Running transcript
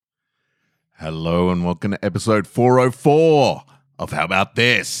Hello and welcome to episode 404 of How About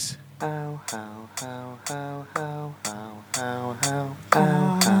This?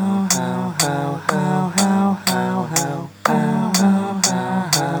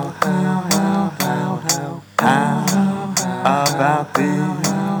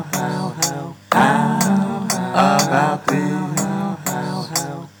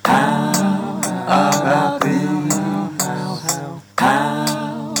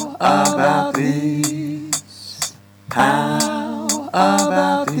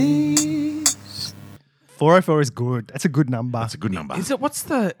 About these. 404 is good. That's a good number. That's a good number. Is it? What's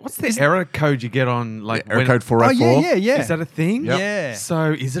the error code you get on like Error when- code 404? yeah. Is that a thing? Yep. Yeah.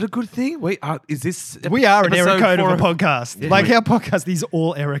 So is it a good thing? We are. Is this? We are an error episode code of a 404? podcast. Like our podcast is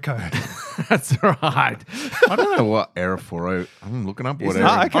all error code. That's right. I don't know what error 40. I'm looking up what Isn't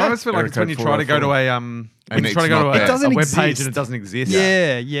error. it? okay. I always feel like Error it's when you code try to go to 404. a when you it's try to go not to there. It doesn't a web page exist. and it doesn't exist.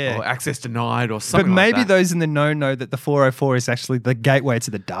 Yeah. Or access denied or But something. maybe like that. those in the know that the 404 is actually the gateway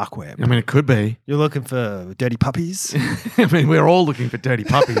to the dark web. I mean, it could be. You're looking for dirty puppies? I mean, we're all looking for dirty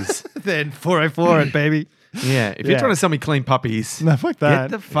puppies. Then 404 it, baby. Yeah. If Yeah. you're trying to sell me clean puppies, No, fuck that.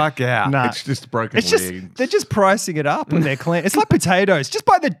 get the fuck out. Nah. It's just broken It's just legs. they're just pricing it up when they're clean. It's like potatoes. Just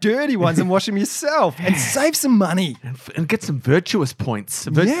buy the dirty ones and wash them yourself and save some money. And get some virtuous points.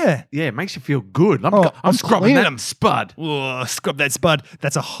 Yeah. Yeah, it makes you feel good. I'm I'm scrubbing cleaning that them. spud. Oh, scrub that spud.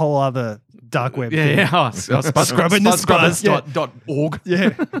 That's a whole other dark web thing. Yeah. Oh, spud, Scrubbing the spuds, yeah. .org. Yeah.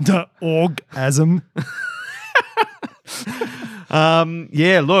 The orgasm.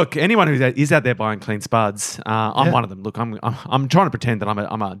 Yeah, look, anyone who is out there buying clean spuds, I'm Yeah. one of them. Look, I'm trying to pretend that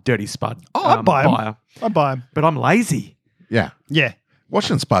I'm a dirty spud I buy them. buyer, I buy them. but I'm lazy. Yeah. Yeah.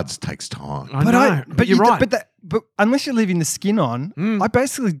 Washing spuds takes time. I know, but you're right. But unless you're leaving the skin on, I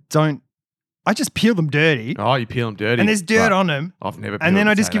basically don't. I just peel them dirty, Oh, you peel them dirty. and there's dirt Right. on them, I've never. and then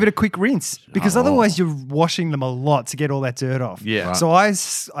peeled I just give it a quick rinse because Oh. otherwise you're washing them a lot to get all that dirt off. Yeah. Right. So I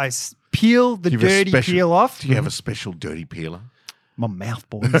peel the Do you have a dirty special- peel off. Do you have a special dirty peeler? My mouth,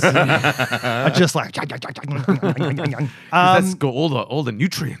 boys. I just like. That's got all the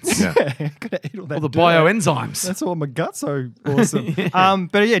nutrients, Yeah. Gotta eat all that all the dirt. bioenzymes. That's why my gut's so awesome.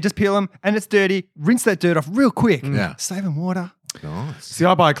 But yeah, just peel them and it's dirty. Rinse that dirt off real quick. Yeah. Saving water. Nice. See,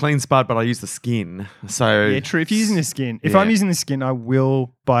 I buy a clean spud, but I use the skin. So Yeah, true. If you're using the skin, if Yeah. I'm using the skin, I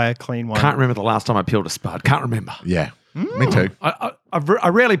will buy a clean one. can't remember the last time I peeled a spud. Can't remember. Yeah. Me too. I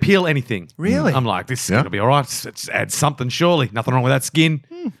rarely peel anything. Really? I'm like, this is Yeah. going to be all right. Let's add something, surely. Nothing wrong with that skin.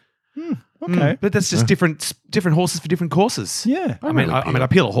 Okay. But that's just different horses for different courses. Yeah. I mean, I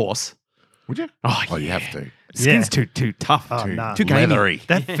peel a horse. Would you? Oh, you yeah. have to. Skin's too tough. Oh, too nah. too gamey. Leathery.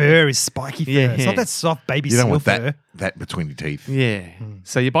 That fur is spiky fur. Yeah. It's not that soft baby You don't seal want fur. that between your teeth. Yeah.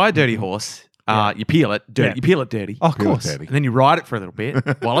 So you buy a dirty horse. You peel it dirty. Yeah. You peel it dirty. Oh, of Peel it course. dirty. And then you ride it for a little bit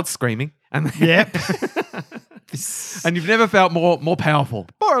while it's screaming. And Yep. and you've never felt more powerful.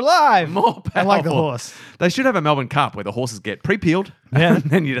 More alive. More powerful. I like the horse. They should have a Melbourne Cup where the horses get pre-peeled. Yeah. And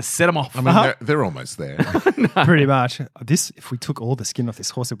then you just set them off. I mean, they're almost there. Pretty much. If we took all the skin off this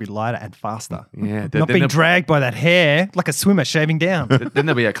horse, it would be lighter and faster. Yeah. Not being dragged by that hair like a swimmer shaving down. Then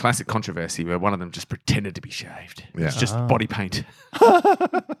there'll be a classic controversy where one of them just pretended to be shaved. Yeah. It's just body paint.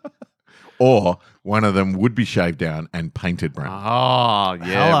 Or one of them would be shaved down and painted brown. Oh,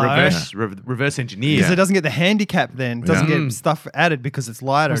 yeah. Hello. Reverse engineer. Because it doesn't get the handicap then. It doesn't Yeah. get stuff added because it's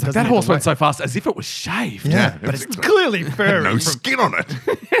lighter. It doesn't That get horse the went so fast as if it was shaved. weight. Yeah, Yeah. but it's clearly furry. No skin on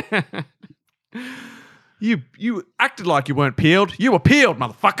it. You acted like you weren't peeled. You were peeled,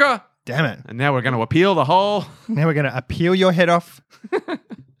 motherfucker. Damn it. And now we're going to appeal the whole. Now we're going to peel your head off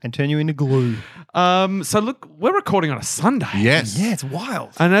and turn you into glue. So look, we're recording on a Sunday. Yes. Yeah, it's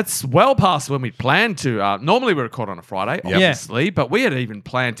wild. And that's well past when we planned to. Normally we record on a Friday, obviously, but we had even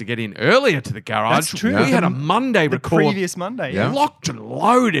planned to get in earlier to the garage. That's true. We had a Monday The record. previous Monday. Yeah. Locked and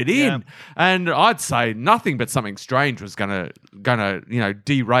loaded in, Yeah. and I'd say nothing but something strange was gonna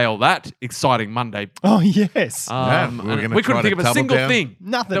derail that exciting Monday. Oh, yes. Yeah, And we were gonna we couldn't try think to of a double single down. thing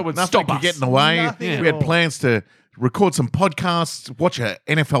Nothing. that would Nothing stop could us. get in the way. Nothing We at had all. plans to record some podcasts, watch an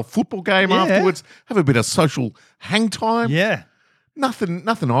NFL football game Yeah. afterwards, have a bit of social hang time. yeah.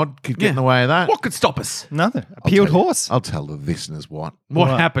 Nothing odd could get Yeah. in the way of that. What could stop us? Nothing. A I'll peeled tell you- horse. I'll tell the listeners what. What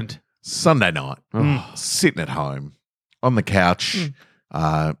What? happened? Sunday night, Mm. sitting at home on the couch,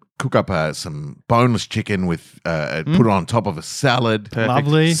 cook up some boneless chicken with put it on top of a salad. Perfect.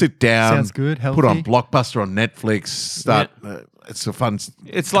 Lovely. Sit down. Sounds good, Put on healthy. Blockbuster on Netflix. Start. It's a fun.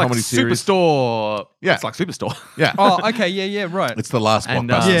 It's like comedy series. Superstore. Yeah. It's like Superstore. Yeah. Oh, okay. Yeah, right. It's the last And,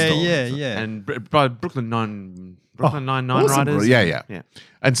 Blockbuster yeah, store. yeah. And by Brooklyn Nine Nine awesome. writers. Yeah.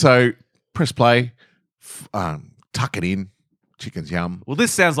 And so press play, tuck it in, chicken's yum. Well,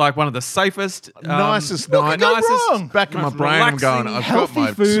 this sounds like one of the safest, Nicest night. wrong? Back in my brain, I'm going, I've got healthy my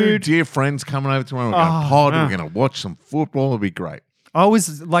 2 food. dear friends coming over tomorrow. We're going to pod. We're going to watch some football. It'll be great. I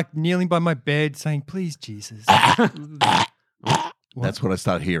was like kneeling by my bed saying, please, Jesus. That's what I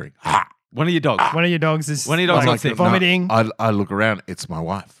start hearing. One of your dogs. One of your dogs is One of your dogs like got sick. vomiting. I look around. It's my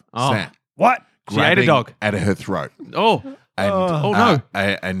wife, Oh. Sam. What? She ate a grabbing dog. out of her throat. Oh, And, Oh, no.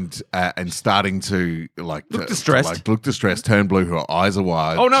 And starting to Look distressed. look distressed, turn blue. Her eyes are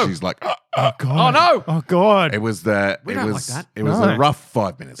wide. Oh, no. She's like, Oh, oh God. no. Oh, God. it was We don't like that. It was No. a rough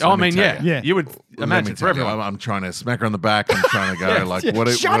 5 minutes. Oh, I let me mean, tell yeah. you. Yeah. You would Let me imagine for tell you, everyone. I'm trying to smack her on the back. I'm trying to go Yeah. like, Yeah. what?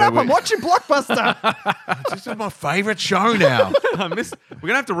 Shut what up. I'm watching Blockbuster. This is my favorite show now. We're going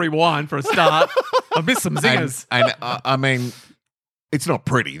to have to rewind for a start. I missed some zingers. and I mean, it's not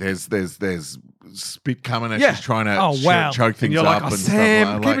pretty. There's spit coming, and Yeah. she's trying to Oh, wow. choke And things you're like, up oh, and Sam,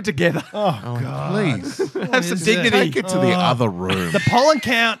 stuff like keep it together. Oh, Oh, God. please. Have some is it? dignity. Take it to the other room. The pollen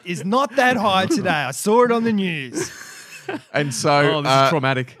count is not that high today. I saw it on the news. And so, Oh, this is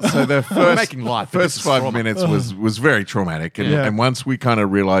traumatic. So the We're first making light, but this first is 5 trauma. minutes was very traumatic, and, Yeah. and once we kind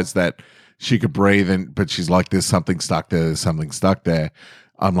of realized that she could breathe, but she's like, "There's something stuck there. There's something stuck there."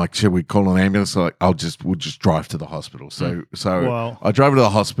 I'm like, "Should we call an ambulance?" Like, we'll just drive to the hospital. So Wow. I drove her to the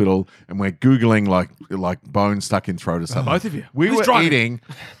hospital, and we're googling like bone stuck in throat or something. Both of you. We Who's were driving? eating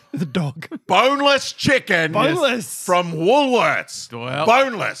The dog. boneless chicken, Boneless. from Woolworths. Well-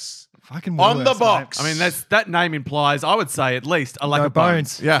 boneless. Fucking On the Woolworths, box. I mean, that name implies, I would say, at least a lack No of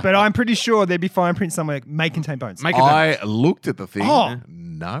bones. Yeah. But I'm pretty sure there'd be fine print somewhere may contain bones. Make it I looked at the thing. Oh.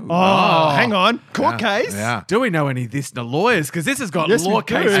 No. Oh, hang on. Court case? Yeah. Do we know any of this? The lawyers? Because this has got Yes, we law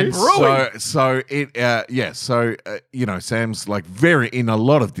do. case And brewing. So Sam's like very in a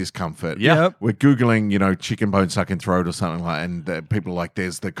lot of discomfort. Yeah. Yep. We're Googling, chicken bone sucking throat or something like, and people are like,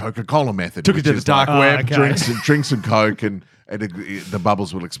 there's the Coca-Cola method. Took it which to the is dark like, web. okay. Drinks some Coke and the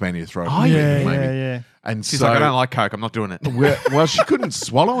bubbles will expand your throat. Oh, Yeah, maybe. yeah. And She's so, like, I don't like Coke. I'm not doing it. well, she couldn't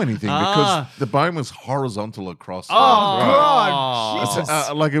swallow anything Ah. because the bone was horizontal across. Oh, her throat. God. It's,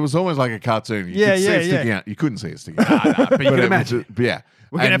 Jesus. like it was almost like a cartoon. You Yeah, could see yeah, it sticking yeah. out. You couldn't see it sticking out. But you can it was imagine. but yeah.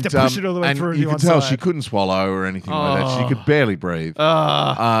 We're gonna have to push it all the way and through to you one could tell side. she couldn't swallow or anything like that. She Oh. could barely breathe.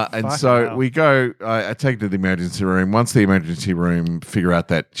 And Fucking so hell. we go, I take her to the emergency room. Once the emergency room figure out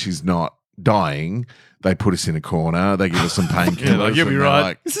that she's not dying, they put us in a corner. They give us some painkillers. Yeah, like, you'll be and they're right.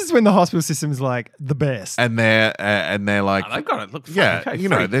 like- This is when the hospital system is like the best. and they're like, Oh, they've got it. Look, yeah, okay, you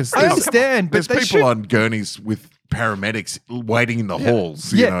know, free. there's I understand, there's but they people should. on gurneys with paramedics waiting in the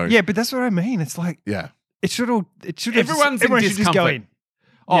halls. Yeah, you know, yeah, but that's what I mean. It's like yeah. it should Everyone's in everyone should just go discomfort. in.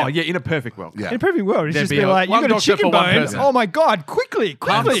 Oh, yeah, in a perfect world. Yeah. In a perfect world, it's There'd just be be a- like, you one got a doctor chicken for one bone. person. Oh my God, quickly.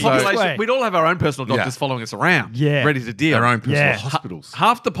 Half the So- population, we'd all have our own personal doctors Yeah. following us around, Yeah. ready to deal. Their own personal Yeah. hospitals.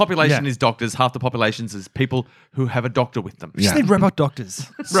 Half the population Yeah. is doctors, half the population is people who have a doctor with them. You just Yeah. need robot doctors.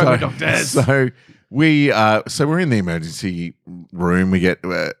 Robot doctors. So we're in the emergency room. We get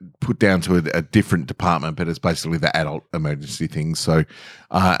put down to a different department, but it's basically the adult emergency thing. So,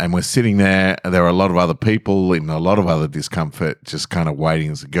 and we're sitting there. And there are a lot of other people in a lot of other discomfort, just kind of waiting.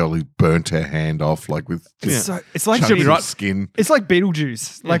 There's a girl who burnt her hand off, like with It's like chunks of Beetlejuice. skin. It's like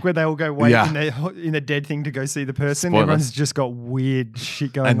Beetlejuice, like where they all go wait Yeah. in the dead thing to go see the person. Spoilers. Everyone's just got weird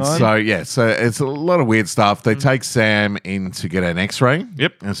shit going And on. so it's a lot of weird stuff. They take Sam in to get an X-ray.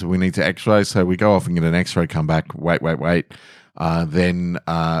 Yep. And so we need to X-ray. So we go off and get an X-ray. Come back. Wait. Then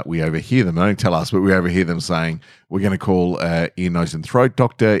we overhear them. They don't tell us, but we overhear them saying we're going to call ear, nose, and throat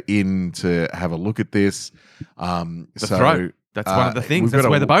doctor in to have a look at this. The throat. That's one of the things. we've That's gotta-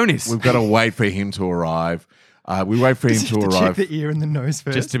 where the bone is. We've got to wait for him to arrive. We wait for him Does he to have to arrive. check the ear and the nose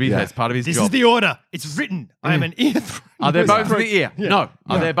first. Just to be Yeah. fair, it's part of his This job. is the order. It's written. I am an ear. Are there nose, bones in throat. the ear? Yeah. No.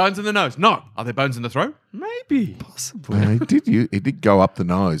 Are there bones in the nose? No. Are there bones in the throat? Maybe. Possibly. He did go up the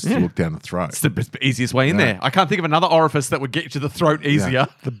nose to look down the throat. It's the easiest way in there. I can't think of another orifice that would get you to the throat easier.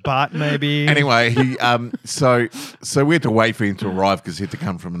 The butt, maybe. Anyway, he so we had to wait for him to arrive because he had to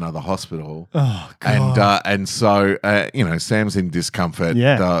come from another hospital. Oh, God. And so Sam's in discomfort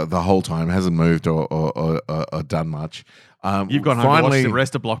Yeah. the whole time, hasn't moved or done much. You've gone home to watch the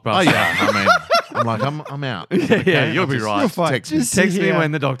rest of Blockbuster. Oh yeah, I mean, I'm like I'm out. Yeah, you'll be right. You're fine. Text me. Just Text sit me here.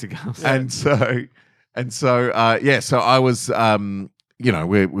 when the doctor comes. And so so I was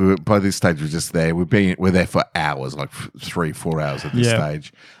we were by this stage we're just there. We're there for hours, like 3-4 hours at this Yeah.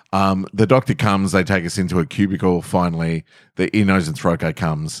 stage. The doctor comes, they take us into a cubicle. Finally, the ear, nose, and throat guy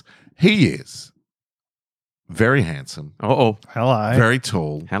comes. He is very handsome, Uh-oh. Hello. very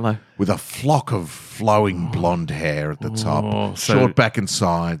tall, Hello. with a flock of flowing blonde hair at the top, Oh, so- short back and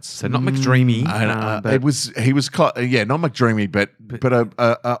sides. So not McDreamy. And, but he was not McDreamy, but a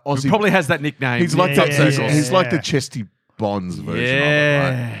he Aussie. probably has that nickname. He's like Yeah, that. yeah, he's yeah, like the yeah. chesty Bonds version of it,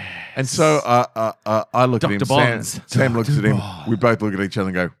 right? And so I look Dr. at him. Bonds. Sam looks at him. We both look at each other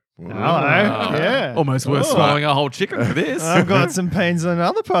and go, Hello. Yeah. Almost worth swallowing a whole chicken for this. I've got some pains on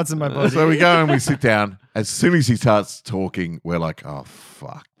other parts of my body. So we go and we sit down. As soon as he starts talking, we're like, oh,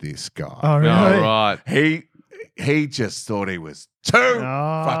 fuck this guy. Oh, really? All right. He just thought he was too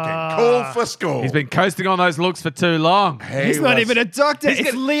fucking cool for school. He's been coasting on those looks for too long. He's not even a doctor.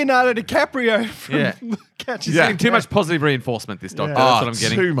 It's Leonardo DiCaprio from Catch He's getting too much positive reinforcement, this doctor. Yeah. That's what I'm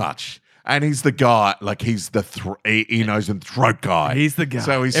getting. Too much. And he's the guy, like he's the ear, nose, and throat guy. He's the guy.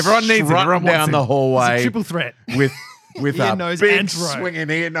 So he's Everyone needs him. strutting Everyone wants down him. the It's a hallway triple threat. with Ear, a nose, big and throat. swinging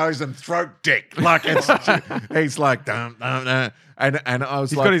ear, nose, and throat dick. Like it's, he's like, dum, dum, dum. And I was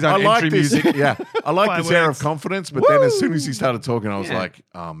He's like, got his own I like entry this. music. Yeah, I like this air of Fireworks. confidence. But then as soon as he started talking, I was Yeah. like,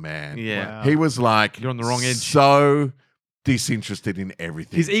 oh man, Yeah. Wow. He was like, You're on the wrong edge. So disinterested in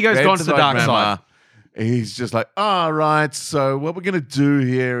everything. His ego's gone to the dark Bedside side. manner. He's just like, all right, so what we're gonna do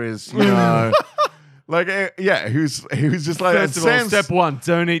here is, you know, like, he was just like, First of all, Sam's- step one,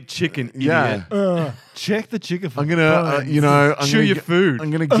 don't eat chicken, yeah. idiot. Check the chicken for I'm gonna, bones. I'm Chew gonna your food. I'm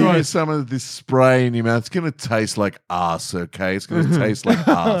gonna give you some of this spray in your mouth. It's gonna taste like ass, okay? It's gonna taste like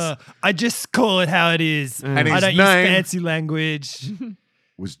ass. I just call it how it is. And I his don't use name- fancy language.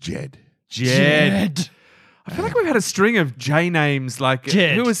 Was Jed. Jed. I feel like we've had a string of J names, like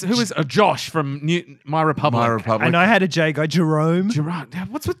Jed. who was Josh from My Republic. My Republic. And I had a J guy, Jerome. Gerard,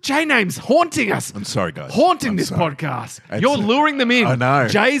 what's with J names haunting us? I'm sorry, guys. Haunting I'm this sorry. podcast. It's- You're luring them in. I know.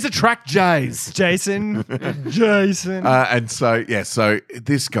 J's attract J's. Jason. Jason. And so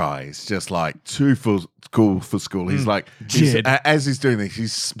this guy is just like too cool for school. He's like, Jed. as he's doing this,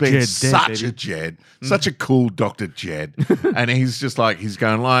 he's being Jed, such baby. a Jed, such a cool Dr. Jed. And he's just like, he's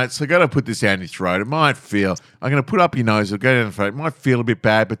going, like, so got to put this down your throat. It might feel, I'm going to put up your nose, it'll go down the throat. It might feel a bit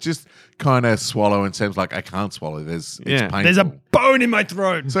bad, but just kind of swallow. And Sam's like, I can't swallow. It's painful. There's a bone in my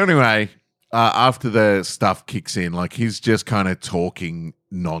throat. So anyway, after the stuff kicks in, like he's just kind of talking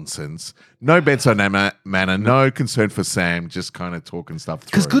nonsense. No bedside manner, no concern for Sam, just kind of talking stuff through.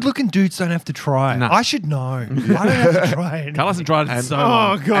 Because good-looking dudes don't have to try. No. I should know. I don't have to try it. Carl hasn't tried it in so Oh,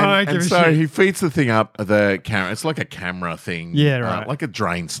 long. God. I don't give And a so shit. he feeds the thing up the camera. It's like a camera thing. Yeah, right. like a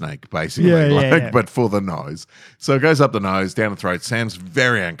drain snake, basically. Yeah, yeah, like, yeah. But for the nose. So it goes up the nose, down the throat. Sam's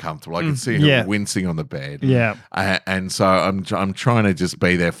very uncomfortable. I can see her Yeah. wincing on the bed. Yeah. And so I'm trying to just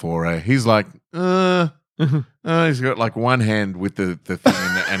be there for her. He's like, he's got like one hand with the thing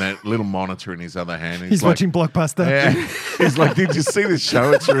and a little monitor in his other hand. He's like, watching Blockbuster. yeah. He's like, did you see this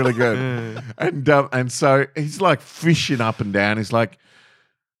show? It's really good. And so he's like fishing up and down. He's like,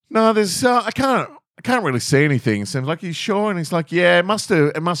 no, there's I can't really see anything. Sam's like, you sure? And he's like, yeah, it must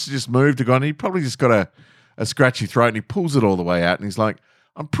have just moved to gone. He probably just got a scratchy throat, and he pulls it all the way out, and he's like,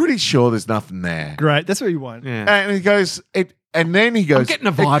 I'm pretty sure there's nothing there. Great. That's what you want. Yeah. And he goes, and then he goes, I'm getting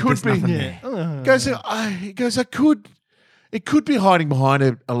a vibe. It could There's nothing be, there. He goes, it could be hiding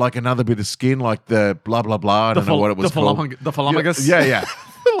behind like another bit of skin, like the blah blah blah. I don't know what it was called. The Philommagus. Yeah.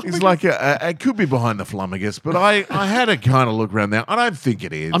 He's like, it could be behind the flummagus, but I had to kind of look around there. I don't think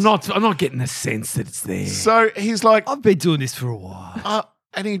it is. I'm not getting the sense that it's there. So he's like, I've been doing this for a while.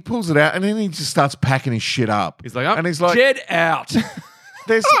 and he pulls it out, and then he just starts packing his shit up. He's like, and he's like, Jed out.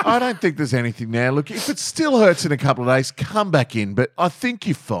 I don't think there's anything there. Look, if it still hurts in a couple of days, come back in, but I think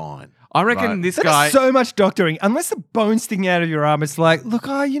you're fine. I reckon Right. this That guy. is so much doctoring. Unless the bone's sticking out of your arm, it's like, look,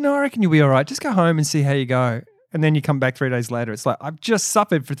 I reckon you'll be all right. Just go home and see how you go. And then you come back 3 days later. It's like, I've just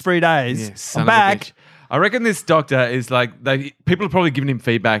suffered for 3 days. Yeah, son I'm of a back. bitch. I reckon this doctor is like, people are probably giving him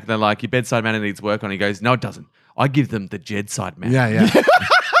feedback. They're like, your bedside manner needs work on. He goes, no, it doesn't. I give them the Jed side manner. Yeah.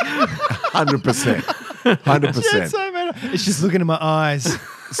 100%. 100%. It's just looking in my eyes.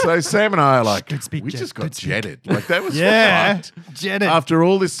 So Sam and I are like, Don't speak, we Jed. just got Don't speak. jetted. Like that was Yeah. fucked. Janet. After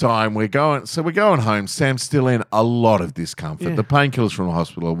all this time, we're going home. Sam's still in a lot of discomfort. Yeah. The painkillers from the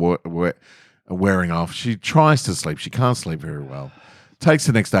hospital are wearing off. She tries to sleep. She can't sleep very well. Takes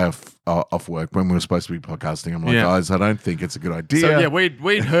the next day off work when we were supposed to be podcasting. I'm like, Yeah. guys, I don't think it's a good idea. So yeah,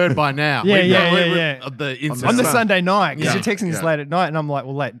 we'd heard by now. Yeah, We'd yeah, know- yeah, we- yeah. The incident. on the Sun- Sunday night, because Yeah. you're texting this Yeah. late at night, and I'm like,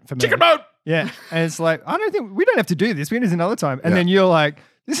 well, late for me. Chicken boat. Yeah. And it's like, I don't think, we don't have to do this. We can do this another time. And Yeah. then you're like,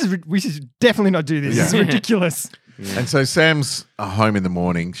 we should definitely not do this. This is Yeah. ridiculous. And so Sam's home in the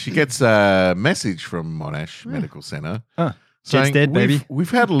morning. She gets a message from Monash Medical Centre. Jed's saying, dead, baby.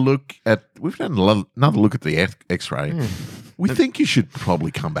 We've had another look at the X-ray. We think you should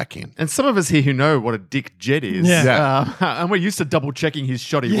probably come back in. And some of us here who know what a dick Jed is, Yeah. and we're used to double checking his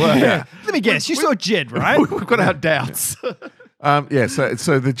shoddy work. Yeah. Let me guess. You saw Jed, right? We've got our doubts.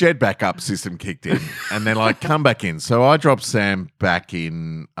 So the Jed backup system kicked in, and they're like, come back in. So I dropped Sam back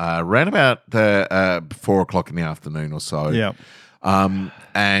in around about the 4 o'clock in the afternoon or so. Yeah.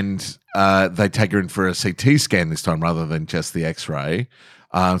 And they take her in for a CT scan this time rather than just the X-ray.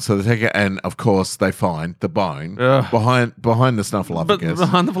 So they take it, and of course they find the bone behind the snuffleupagus.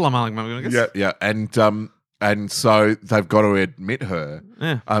 Behind the Flammarigus. Yeah, and so they've got to admit her.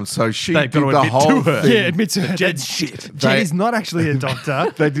 Yeah. So she They've did got to the admit whole to her. thing. Yeah, admits her. Jed's shit. Jed is not actually a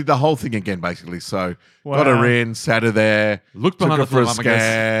doctor. They did the whole thing again, basically. So got Wow. her in, sat her there, Looked took behind her the for a Flammarigus.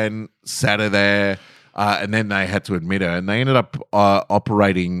 scan, sat her there, and then they had to admit her. And they ended up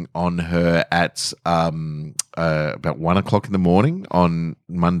operating on her at about 1 o'clock in the morning on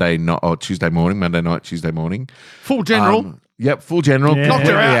Monday night or Tuesday morning. Full general. Yep, full general. Yeah. Knocked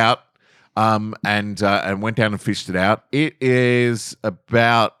her Knocked her out. And went down and fished it out. It is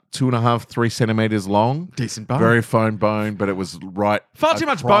about 2.5, 3 centimeters long. Decent bone. Very fine bone, but it was right. Far too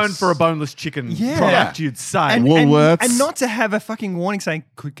much across- bone for a boneless chicken Yeah. product, you'd say. Woolworths. And not to have a fucking warning saying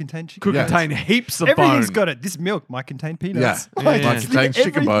could contain chicken. Could Yeah. contain heaps of Everything's bone. got it. This milk might contain Yeah, peanuts. Yeah. Like Yeah. contains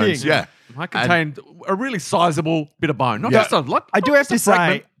chicken bones. Everything. Yeah, Might contain a really sizable bit of bone. Not Yeah. just a lot. I do not have just to a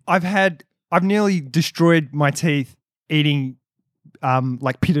say, fragment. I've nearly destroyed my teeth eating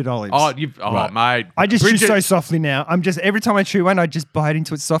like pitted olives. Right. Mate. I just chew Bridget, so softly now. I'm just every time I chew one, I just bite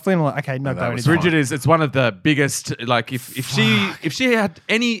into it softly, and I'm like, okay, no that bone. was It's fine. Bridget it's one of the biggest. Like if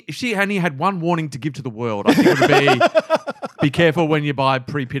she only had one warning to give to the world, I think it would be careful when you buy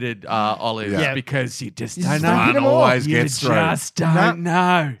pre-pitted olives Yeah. because you just You don't just know. don't One hit 'em all. always You gets through. just don't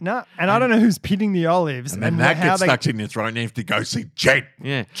know. No, and I don't know who's pitting the olives, And then that how gets they. stuck in your throat and you have to go see Jed.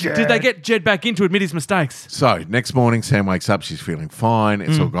 Yeah. Jed. Did they get Jed back in to admit his mistakes? So next morning, Sam wakes up. She's feeling fine.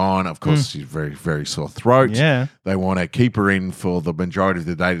 It's all gone. Of course, she's very, very sore throat. Yeah. They want to keep her in for the majority of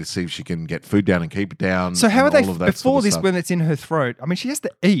the day to see if she can get food down and keep it down. So how are and they all of that before sort of this stuff. when it's in her throat? I mean, she has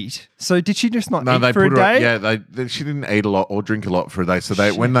to eat. So did she just not No, eat they for a put her. day? Yeah, she didn't eat a lot or drink a lot for a day. So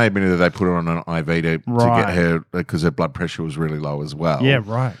when they admitted her, they put her on an IV to Right. get her because her blood pressure was really low as well. Yeah,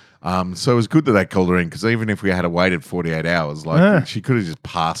 right. So it was good that they called her in because even if we had waited 48 hours, like Yeah. she could have just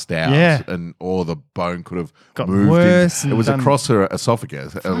passed out, Yeah. and or the bone could have Got moved. worse It and was done- across her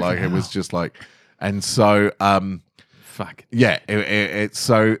esophagus, like it was just like, and so Fuck. yeah,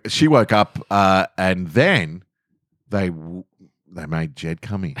 so she woke up, and then they made Jed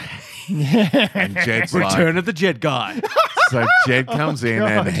come in, and Jed's like, Return of the Jed guy. so Jed comes in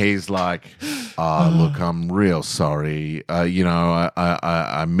and he's like, "Oh, look, I'm real sorry.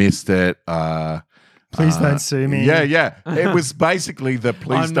 I missed it. Please don't sue me. Yeah. It was basically the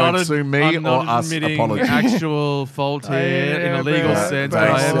please I'm don't not sue me I'm or not us admitting apology. actual fault here in a legal but- sense, but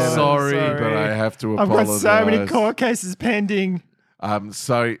but I am I'm sorry. But I have to I've apologize. got so many court cases pending.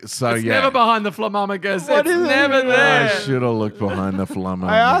 So It's yeah. never behind the Flammarigus. What It's is it? never I there. should have looked behind the flamme.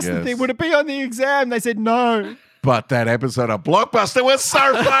 I asked the thing, would it be on the exam? They said no. But that episode of Blockbuster was so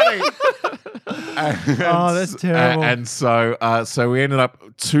funny. Oh, that's terrible. And so we ended up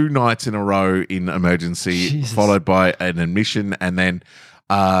 2 nights in a row in emergency, Jesus. followed by an admission, and then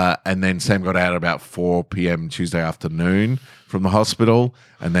Sam got out at about 4 p.m. Tuesday afternoon from the hospital,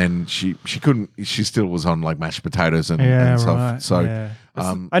 and then she still was on like mashed potatoes and stuff. right. So yeah.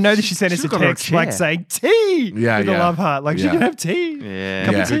 I know that she sent us a should've got her a text like chair. saying tea Yeah, with a yeah. love heart. Like she Yeah. can have tea. Yeah,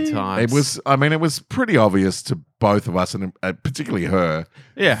 Cup Yeah. of tea. good times. it was pretty obvious to both of us, and particularly her,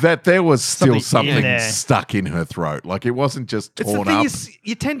 Yeah. that there was still Something in something there. stuck in her throat. Like it wasn't just It's the torn thing up.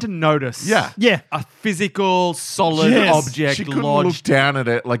 you tend to notice. Yeah. Yeah. A physical, solid Yes. object She couldn't lodged. look down at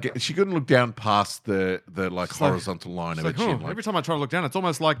it. Like she couldn't look down past the like horizontal line of her Like, chin. huh, Like, every time I try to look down, it's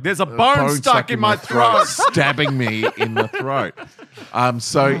almost like there's a a bone stuck in my throat. stabbing me in the throat.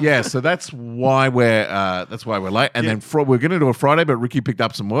 So that's why we're late. And then we're going to do a Friday, but Ricky picked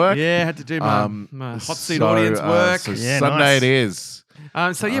up some work. Yeah, had to do my hot seat so, audience work. So Yeah, Sunday nice. it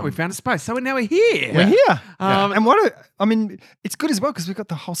is. We found a space. So now we're here. We're here. Um, And it's good as well because we've got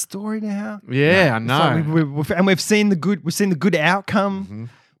the whole story now. Yeah, I It's know. like and we've seen the good outcome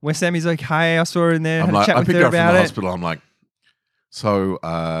where Sammy's okay. I saw her in there, I'm had like, a chat I with picked her her up from about the it. hospital. I'm like, so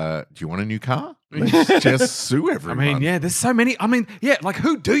do you want a new car? Let's just sue I everyone. mean, yeah, there's so many. I mean, yeah, like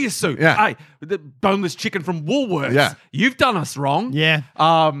who do you sue? Yeah. Hey, the boneless chicken from Woolworths. Yeah. You've done us wrong. Yeah.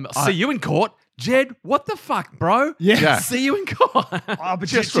 See you in court. Jed, what the fuck, bro? Yeah. See you in court. Oh, but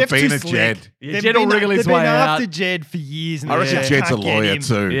Just Jeff's for being too a slick. Jed. Yeah, They've Jed will been- wriggle his they've been way after out. Jed for years. And I reckon they Jed's a can't get lawyer him.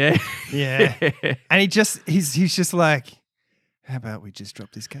 too. yeah. Yeah. And he's just like, how about we just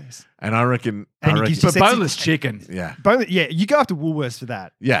drop this case? And I reckon, And he gives you But sexy- boneless chicken. yeah. Yeah, you go after Woolworths for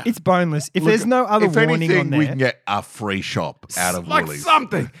that. Yeah. It's boneless. If Look, there's no other if warning anything, on there. we can get a free shop out of Like Woolies.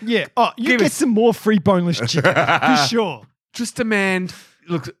 something. Yeah. Oh, you Give get us- some more free boneless chicken for sure. Just demand,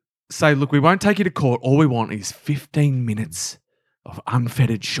 look, we won't take you to court. All we want is 15 minutes of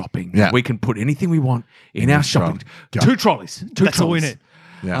unfettered shopping. Yeah. We can put anything we want in our shopping. Yeah. 2 trolleys. That's all in it.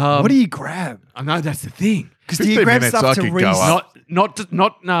 Yeah. What do you grab? I know that's the thing. Because do you 15 grab minutes, stuff I to could go restock? up.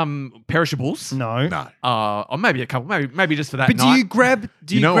 Not perishables. No. No. Or maybe a couple. Maybe just for that But night. do you grab?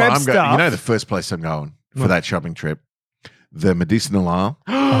 Do you know grab what I'm stuff? going? You know the first place I'm going for that shopping trip, the medicinal aisle,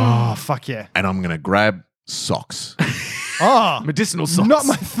 Oh fuck yeah! and I'm going to grab socks. Oh, Medicinal socks. not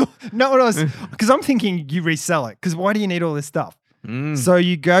my. Not what I was. Because I'm thinking you resell it. Because why do you need all this stuff? So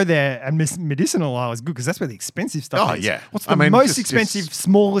you go there and medicinal aisle is good because that's where the expensive stuff Oh, is. yeah. What's I the mean, most just- expensive,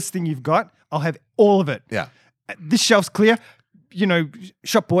 smallest thing you've got? I'll have all of it. Yeah. This shelf's clear. You know,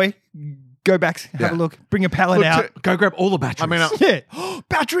 shop boy, go back, have Yeah. a look, bring a pallet Look, out. Go grab all the batteries. I mean, Yeah.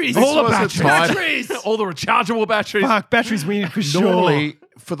 Batteries. This all the was a batteries. time- Batteries. all the rechargeable batteries. Fuck, batteries we need for sure. Normally,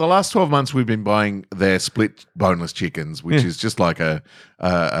 for the last 12 months, we've been buying their split boneless chickens, which is just like a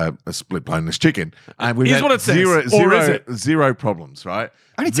split boneless chicken. And we've Here's had what it says. zero, Or is it? zero problems, right?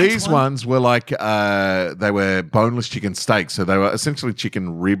 Only takes These one. ones were like, they were boneless chicken steaks. So they were essentially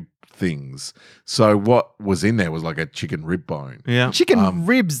chicken rib things. So what was in there was like a chicken rib bone. Yeah. Chicken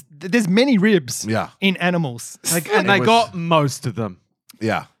ribs. There's many ribs Yeah. in animals. And they was- got most of them.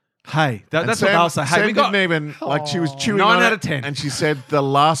 Yeah. Hey, And that's what Sam- they'll say. Hey, Sam we got. didn't even like she was chewing 9 on out it, of 10. and she said the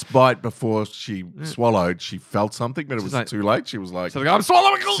last bite before she swallowed, she felt something, but it was like- too late. She was like, So they go, I'm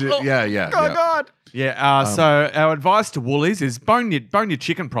swallowing. yeah. Oh God. Yeah. So our advice to Woolies is bone your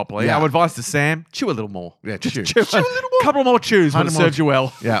chicken properly. Yeah. Our advice to Sam: chew a little more. Yeah, Just chew. chew a little more. Couple more chews would have 100 more served you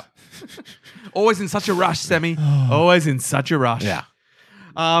well. yeah, Always in such a rush, Sammy. Always in such a rush. yeah.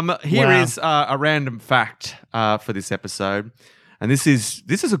 Here Wow. is a random fact for this episode, and this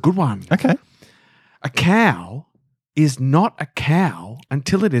is a good one. Okay. A cow is not a cow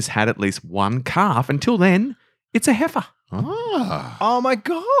until it has had at least one calf. Until then, it's a heifer. Ah. Oh my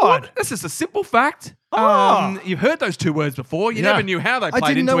God. This is a simple fact. Oh. You've heard those 2 words before. You Yeah. never knew how they I played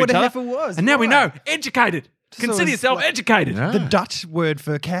didn't into know what each a other. heifer was. And now we Right. know. Educated. So Consider it's yourself like- educated. Yeah. The Dutch word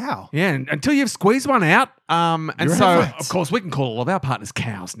for cow. Yeah, and until you've squeezed one out. And You're so, right. of course, we can call all of our partners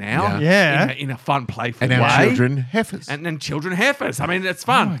cows now. Yeah. In a fun, playful And way. our children heifers. And then children heifers. I mean, it's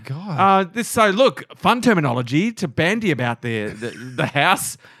fun. Oh my God. So look, fun terminology to bandy about the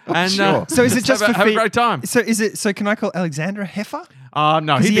house. And Sure. So is it just have, for have a feet? great time? So is it? So can I call Alexander a heifer? No,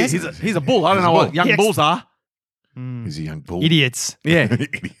 'Cause he he's a bull. I don't He's know a what bull. young He bulls are. He's a young bull. Idiots. Yeah,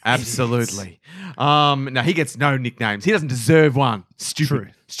 absolutely. No, he gets no nicknames. He doesn't deserve one.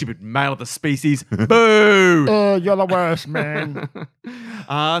 Stupid male of the species. Boo. Oh, you're the worst, man.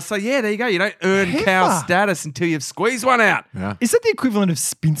 So yeah, there you go. You don't earn cow Heifer. status until you've squeezed one out. Yeah. Is that the equivalent of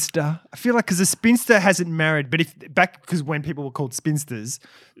spinster? I feel like because a spinster hasn't married, but if back because when people were called spinsters,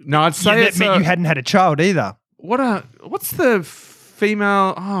 No, I'd say that it's meant you hadn't had a child either. what's the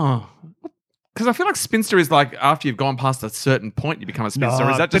female? Oh, because I feel like spinster is like after you've gone past a certain point, you become a spinster.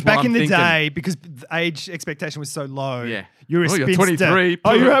 Is that just but back what in I'm the thinking? day, because the age expectation was so low, Yeah. you're a Oh, you're spinster. 23.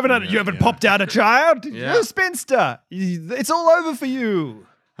 Oh, you haven't popped out a child. Yeah. You're a spinster. It's all over for you.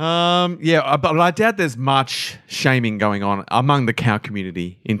 But I doubt there's much shaming going on among the cow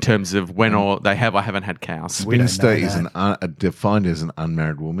community in terms of when or they have or haven't had cows. We don't Spinster know is defined as an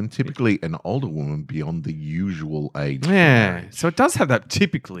unmarried woman, typically an older woman beyond the usual age. Yeah, so it does have that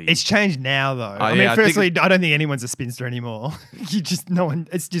typically. It's changed now, though. I mean, yeah, I think firstly, I don't think anyone's a spinster anymore. No one.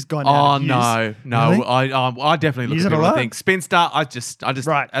 It's just gone. out of use. no! Really? I definitely Use look it at a people and lot? think spinster. I just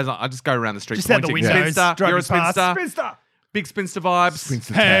Right. I just go around the street Just out the pointing. windows, Spinster, driving you're a past. spinster. Spinster. Big spinster vibes.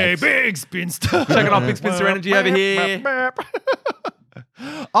 Spinster Hey, tags. big spinster. Checking off big spinster energy over here.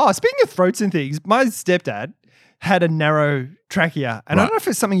 Oh, speaking of throats and things, my stepdad had a narrow trachea, and I Right. don't know if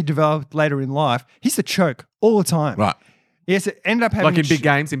it's something he developed later in life. He used to choke all the time. Right. Yes, it ended up having Like in to big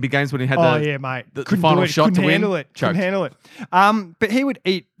games. In big games when he had Oh the yeah, mate. the Couldn't final do it. shot Couldn't to win, handle it. choked. Couldn't handle it. But he would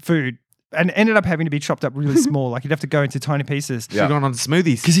eat food and ended up having to be chopped up really small. Like he'd have to go into tiny pieces Should have gone on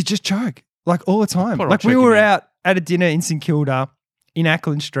smoothies. because he'd just choke like all the time. Poor old Like we choking were man. out at a dinner in St Kilda in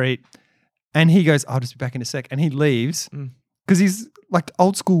Ackland Street, and he goes, "I'll just be back in a sec," and he leaves because he's like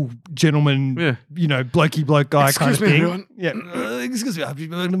old school gentleman, Yeah. you know, blokey bloke guy kind of Excuse me, thing. everyone. Yeah, excuse me, I'll be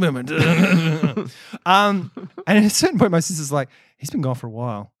back in a moment. And at a certain point, my sister's like, "He's been gone for a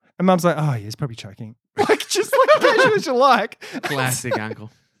while," and Mum's like, "Oh, yeah, he's probably choking." Like just like casual as you like. Classic uncle.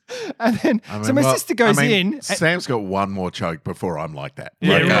 And then so my sister goes in. and- Sam's got one more choke before I'm like that.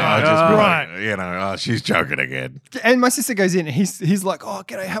 Yeah, Like, right. I'll just be Right. like, you know, oh, she's choking again. And my sister goes in and he's like, "Oh,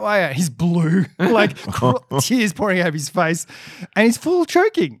 g'day, how are you?" He's blue, like tears pouring out of his face, and he's full of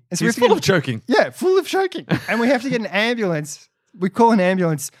choking. And so we He's have to full get- of choking. Yeah, full of choking. And we have to get an ambulance we call an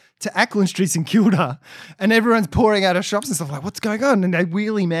ambulance to Ackland Street, St Kilda, and everyone's pouring out of shops and stuff like, what's going on? And they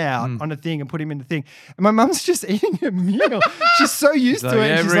wheel him out on a thing and put him in the thing. And my mum's just eating a meal. She's so used to like,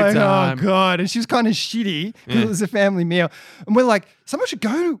 it. And she's every like, time. oh, God. And she was kind of shitty because it was a family meal. And we're like, someone should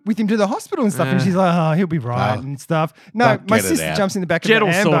go with him to the hospital and stuff. And she's like, oh, he'll be right and stuff. No, Don't my get it sister out. jumps in the back Jed of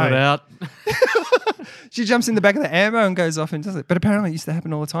will the sort it ambo. out. She jumps in the back of the ambo and goes off and does it. But apparently it used to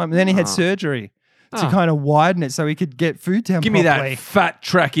happen all the time. And then he had surgery to kind of widen it so he could get food down Give me properly. that fat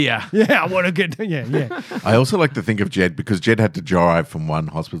trachea. Yeah, I want to get, yeah. I also like to think of Jed because Jed had to drive from one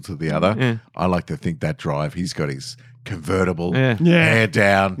hospital to the other. Yeah. I like to think that drive, he's got his convertible, Yeah. Yeah. hair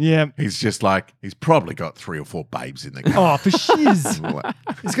down. Yeah. He's just like, he's probably got 3 or 4 babes in the car. Oh, for shiz.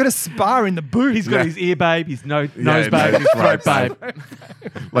 He's got a spa in the boot. He's got Yeah. his ear babe, his nose Yeah, babe, his throat babe.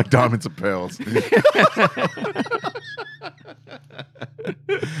 Like diamonds and pearls.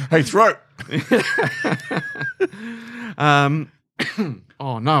 Hey, throat.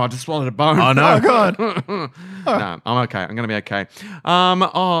 Oh no, I just swallowed a bone. I know. Oh, God. No, I'm okay. I'm going to be okay.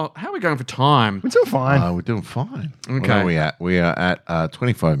 How are we going for time? We're doing fine. We're doing fine. What Okay. are we at? We are at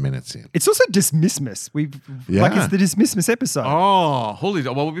 25 minutes in. It's also Dismissmas. Yeah. Like it's the Dismissmas episode. Oh, holy!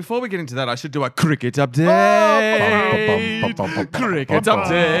 Well, before we get into that, I should do a cricket update. Cricket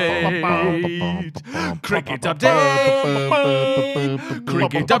update. Cricket update.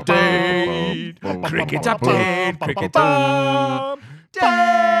 Cricket update. Cricket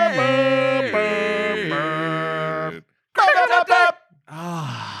update. Cricket update.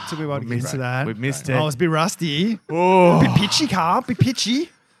 So we won't get into that. We've missed Oh, it. it's a bit rusty. Oh. Bit pitchy, Carl. Bit pitchy.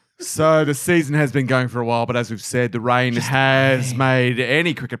 So the season has been going for a while, but as we've said, the rain has made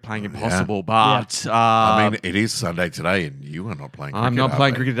any cricket playing impossible. But I mean, it is Sunday today, and you are not playing cricket. I'm not are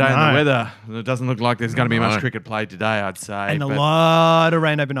playing they? cricket today in No. the weather. It doesn't look like there's going to be No. much cricket played today, I'd say. And a but, lot of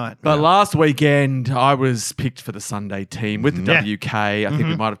rain overnight. but last weekend, I was picked for the Sunday team with the Yeah. WK. I think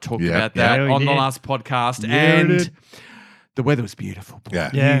we might have talked Yeah. about that Yeah, we on the did. last podcast. Yeah, we and did. the weather was beautiful. boy. Yeah.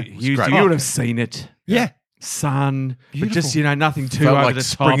 Yeah. You, was you, great. you would have seen it. yeah. Sun, but Beautiful. just, nothing too Felt over like the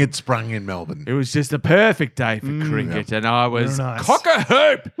spring top. had sprung in Melbourne. It was just a perfect day for cricket, and I was Very nice.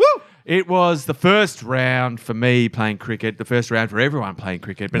 cock-a-hoop. It was the first round for me playing cricket, the first round for everyone playing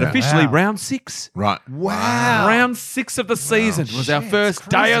cricket, but Yeah. officially Wow. round 6. Right. Wow. Round 6 of the season was our Shit, first it's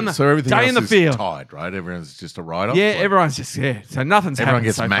day on the So everything day else in the is field. tied, right? Everyone's just a write-off. Yeah, Like, everyone's just so nothing's Everyone happened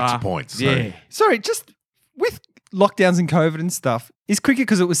gets so max far. points, so- Yeah. Sorry, just with lockdowns and COVID and stuff, is cricket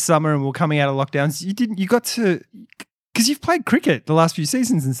because it was summer and we're coming out of lockdowns? You got to because you've played cricket the last few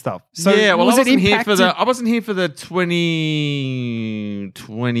seasons and stuff. So yeah, well, was I wasn't it here for impacted? I wasn't here for the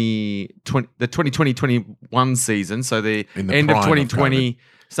 2020-21 season. So the In the end of prime of 2020,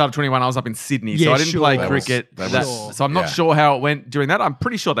 start of 21, I was up in Sydney, so Yeah, I didn't sure. play That was- cricket. that That- was- so I'm not yeah. sure how it went during that. I'm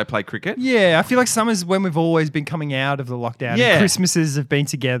pretty sure they play cricket. Yeah, I feel like summer's when we've always been coming out of the lockdown. Yeah. And Christmases have been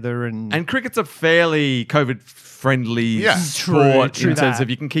together and And cricket's a fairly COVID-friendly Yeah. sport True in terms that. of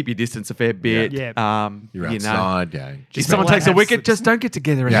you can keep your distance a fair bit. Yeah. You're you know. outside, yeah. If someone takes a wicket, just don't get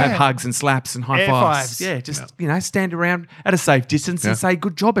together and Yeah. have hugs and slaps and high Air fives. fives. Yeah, just stand around at a safe distance Yeah. and say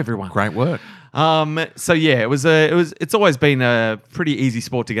good job, everyone. Great work. So yeah, it's always been a pretty easy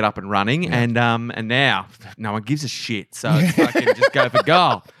sport to get up and running, and now no one gives a shit. So it's fucking just go for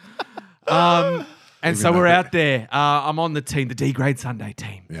goal. And so we're out there. I'm on the team, the D grade Sunday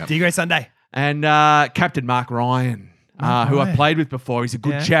team, Yeah. D-Grade Sunday. and Captain Mark Ryan, who I've Ryan. played with before. He's a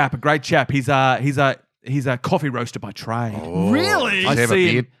good Yeah. chap, a great chap. He's a coffee roaster by trade. Really? Does he have a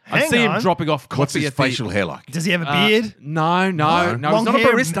beard? I Hang see him on. dropping off coffee What's his at the- facial hair like? Does he have a beard? No, he's not Long a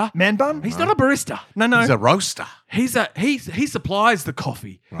hair, barista. Man bun? He's not a barista. No. He's a roaster. He supplies the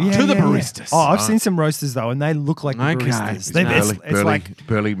coffee Yeah, to the yeah, yeah. baristas. Oh, I've seen some roasters though, and they look like the Okay. baristas. He's They, Burly, like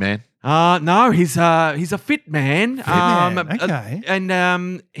burly man. No, he's a fit man. man, okay.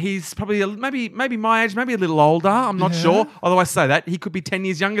 And he's probably maybe my age, maybe a little older. I'm not Yeah. sure. Although I say that he could be 10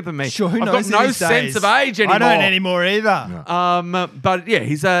 years younger than me. sure, who I've knows got no these sense days? of age anymore. I don't anymore either. But yeah,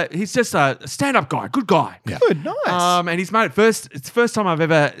 he's just a stand-up guy, good guy. Yeah. Good, nice. And he's made it first. It's the first time I've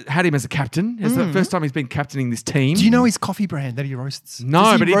ever had him as a captain. It's the first time he's been captaining this team. Do you know his coffee brand that he roasts?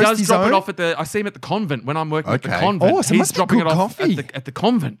 No, but he roast does his drop it own? off at the. I see him at the convent when I'm working at the Okay. convent. Oh, so it He's must be dropping good it off coffee. at the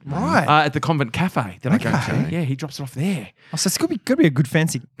convent, Right. At the convent cafe that I go Okay. to. Yeah, he drops it off there. Oh, so it's got to be a good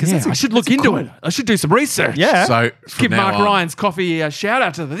fancy. Yeah, I should look into it. I should do some research. Yeah. So from Give now Mark on, Ryan's coffee a shout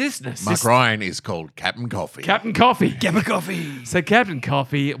out to the listeners. Mark Ryan is called Captain Coffee. Captain Coffee. Get a coffee. So Captain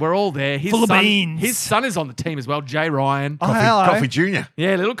Coffee, we're all there. His Full of son, beans. His son is on the team as well, Jay Ryan. Oh, hello. Coffee Junior.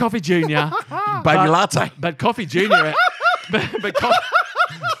 Yeah, little Coffee Junior. Baby latte. But Coffee Junior. but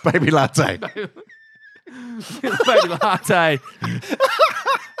Baby latte. Baby latte.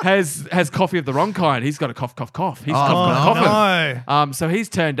 has coffee of the wrong kind. He's got a cough. He's Oh, no. So he's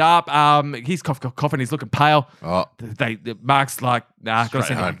turned up. He's cough, and he's looking pale. Oh. Mark's like, nah, got to Straight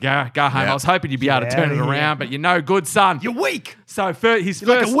send him. home. Go home. Yeah. I was hoping you'd be able to Get turn it outta here. around, but you're no good, son. You're weak. So his You're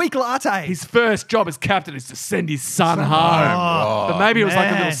first like a weak latte. his first job as captain is to send his son home. Oh, But maybe it was like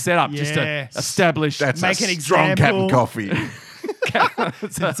a man. little setup just to Yes. establish That's Make a an strong example. Captain Coffee.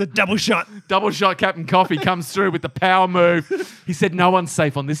 It's a double shot. double shot. Captain Coffee comes through with the power move. He said, "No one's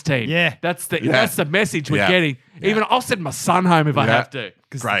safe on this team." Yeah. that's the message we're Yeah. getting. Yeah. Even I'll send my son home if I Yeah. have to.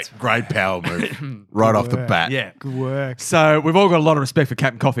 Great power move. Right off the work. bat. Yeah. Good work. So we've all got a lot of respect for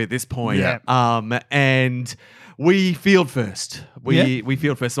Captain Coffee at this point. Yeah. And we field first. Yeah. We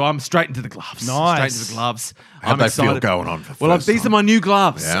field first. So I'm straight into the gloves. Nice. Straight into the gloves. How'd I'm they excited. feel going on for Well, first these are time? my new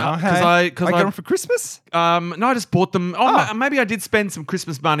gloves. Yeah. Because I because got them for Christmas. no, I just bought them. Oh, Oh. maybe I did spend some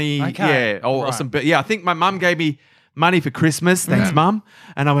Christmas money. Okay. Yeah, or Right. some. But yeah, I think my mum gave me money for Christmas. Thanks, Yeah. mum.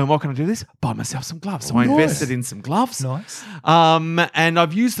 And I went, what can I do this? Buy myself some gloves. So I Nice. invested in some gloves. Nice. And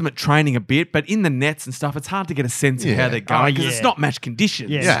I've used them at training a bit, but in the nets and stuff, it's hard to get a sense of Yeah. how they're going because yeah. it's not match conditions.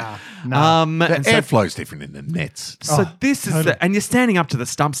 Yeah. Yeah. Nah. The And so airflow's different in the nets. so Oh, this is totally. and you're standing up to the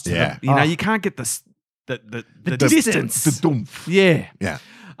stumps to Yeah. them. You know, Oh. you can't get the The distance. The dumph. Yeah.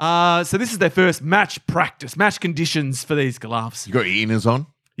 Yeah. So this is their first match practice, match conditions for these gloves. You got your inners on?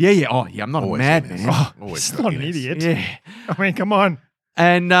 Yeah. Oh, yeah. I'm not Always a madman. inners. Oh, Always he's got not an inners. idiot. Yeah. I mean, come on.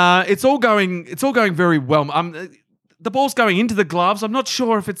 And it's all going very well. The ball's going into the gloves. I'm not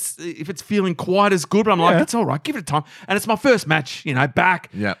sure if it's feeling quite as good, but I'm Yeah. like, it's all right. Give it a time. And it's my first match, back.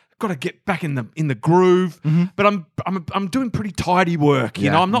 Yeah. Got to get back in the groove. But I'm doing pretty tidy work. You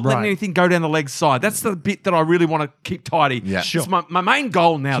Yeah, know, I'm not letting right. anything go down the leg side. That's the bit that I really want to keep tidy. Yeah. Sure. It's my main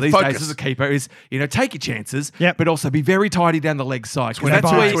goal now these days focus. as a keeper is take your chances, Yep. but also be very tidy down the leg side. 'Cause that's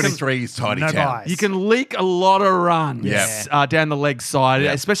buys. where you can 23 is tidy No town. buys. you can leak a lot of runs Yeah. down the leg side,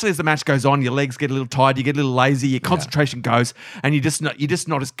 Yeah. especially as the match goes on. Your legs get a little tired, you get a little lazy, your concentration goes, and you're just not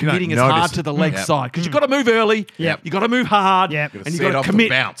as committing as notice hard it. to the leg Yep. side because you've got to move early, Yep. you got to move hard, Yep. and You you got got off to commit.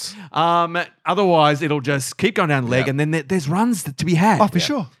 the bounce. Otherwise, it'll just keep going down the leg, Yep. and then there's runs to be had. Oh, for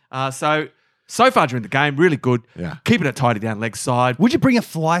sure. So far during the game, really good. Yeah. Keeping it tidy down leg side. Would you bring a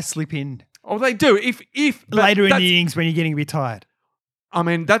fly slip in Oh, they do. If but later in that's- the innings when you're getting a bit tired? I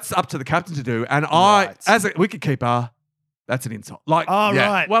mean, that's up to the captain to do. And Right. as a wicketkeeper, that's an insult. Like, Oh, Yeah.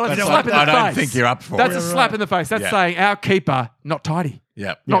 right. well, it's That's a slap like, in the I don't face. think you're up for That's it. a slap in the face. That's Yeah. saying our keeper not tidy,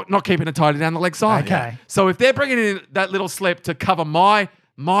 Yeah. not keeping it tidy down the leg side. Okay. So if they're bringing in that little slip to cover my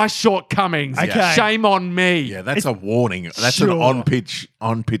shortcomings, Okay. shame on me. Yeah, that's a warning. That's Sure. an on-pitch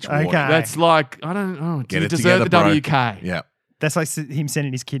warning. Okay. That's like I don't know. Do Get you it deserve together, the bro. WK? Yeah. That's like him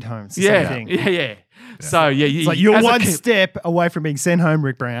sending his kid home. It's the Yeah. same thing. Yeah. So yeah, It's like you're as a one keep- step away from being sent home,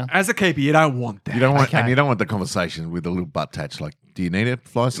 Rick Brown. As a keeper, you don't want that. You don't want, Okay. and you don't want the conversation with a little butt touch. Like, do you need a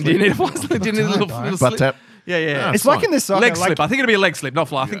fly slip? Do you need a fly slip? Do you need a little Butt slip? tap? Yeah. Ah, It's like fine. in the soccer. Leg like, slip. I think it'll be a leg slip, not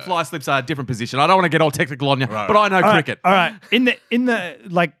fly. I think fly slips are a different position. I don't want to get all technical on you, Right. but I know all right, cricket. All right. In the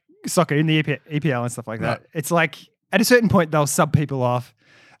like soccer, in the EPL and stuff like that, Right. it's like at a certain point they'll sub people off.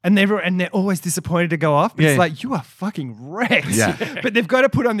 And they're always disappointed to go off. But Yeah. It's like, you are fucking wrecked. Yeah. But they've got to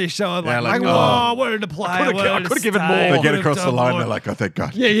put on this show Yeah, like, like, whoa, oh. I wanted to play. I could've given more. They get across the line, they're like, oh, thank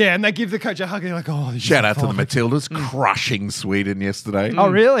God. Yeah. And they give the coach a hug. They're like, oh, this Shout is out to the fine. Matildas crushing Sweden yesterday.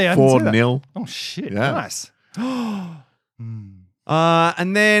 Oh, really? I didn't see that. 4-0. Oh, shit. Yeah. Nice.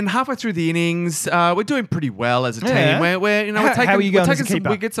 And then halfway through the innings, we're doing pretty well as a team. Yeah. We're How- how are you going we're as a taking some keeper?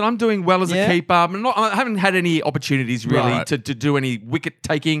 wickets, and I'm doing well as Yeah. a keeper. I haven't had any opportunities really Right. to do any wicket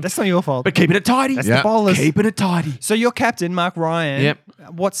taking. That's not your fault. but keeping it tidy. That's Yeah. the bowlers. Keeping it tidy. So your captain, Mark Ryan. Yep.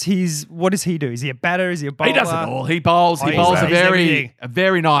 What does he do? Is he a batter? Is he a bowler? He does it all. He bowls. Oh, He he's bowls everything. a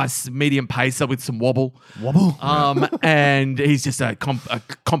very nice medium pacer with some wobble. Wobble. And he's just a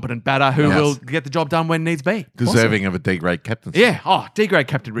competent batter who Yes. will get the job done when needs be. Deserving of a D-grade captaincy. Yeah. Oh, D-grade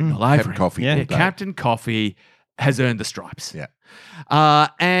captain written all over Captain him. Coffee. Yeah. all day. Captain Coffee has earned the stripes. Yeah.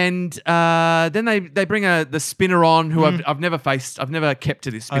 And then they bring the spinner on who I've never faced. I've never kept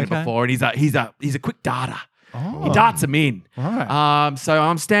to this spinner Okay. before, and he's a quick darter. Oh. He darts him in. Right. So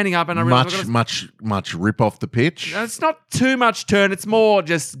I'm standing up and I realize Much rip off the pitch. it's not too much turn. It's more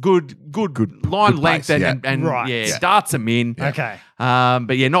just good line good length pace, and Right. yeah, Yeah. darts him in. Okay.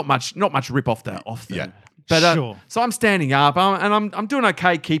 But yeah, not much rip off the. Yeah. But Sure. so I'm standing up and I'm doing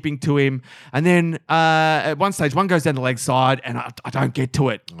okay keeping to him. And then at one stage, one goes down the leg side and I don't get to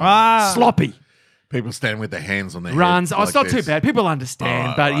it. Ah. Sloppy People stand with their hands on their runs. head Oh, it's like not too this. bad. People understand.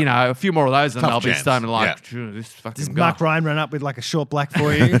 Right, but, right. you know, a few more of those and Tough they'll be chance. starting like, Yeah. "Phew, this fucking Does guy." Mark Ryan run up with like a short black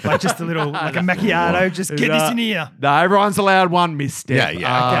for you? Like just a little, like a macchiato? Just get this in here. No, everyone's allowed one misstep.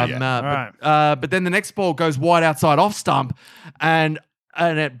 Yeah, okay, yeah. But then the next ball goes wide outside off stump, and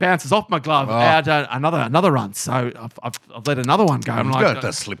and it bounces off my glove out another run. So I've let another one go. I'm You've like, got the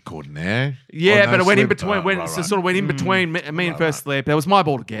slipcord in there. yeah, Or no but it went in slip? between. Oh, So sort of went in between me and first slip. That was my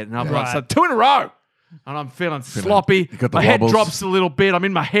ball to get, and I'm Yeah. like, so 2 in a row, and I'm feeling sloppy. you got the My head wobbles. drops a little bit. I'm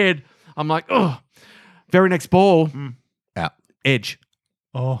in my head. I'm like, oh. Very next ball, Out. edge,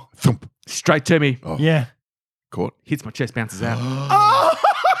 Oh, Thump. straight to me, Oh. yeah. Caught. hits my chest, bounces out.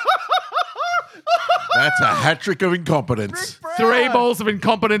 That's a hat trick of incompetence. 3 balls of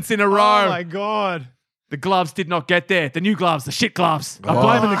incompetence in a row. Oh my god. The gloves did not get there. The new gloves, the shit gloves. I'm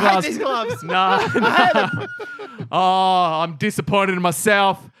blaming the I hate gloves. these gloves. No. Oh, I'm disappointed in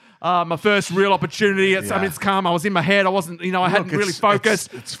myself. My first real opportunity. I mean, it's come. I was in my head. I wasn't, I hadn't Look, really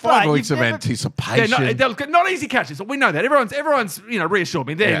focused. It's 5 Right, weeks you've of never- anticipation. They're not easy catches. We know that. Everyone's reassured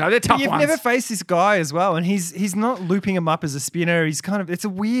me. They're tough You've ones. never faced this guy as well, and he's not looping him up as a spinner. He's kind of it's a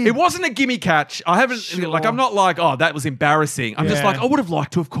weird. It wasn't a gimme catch. I haven't, Sure. I'm not like, oh, that was embarrassing. I'm just Yeah. like, I would have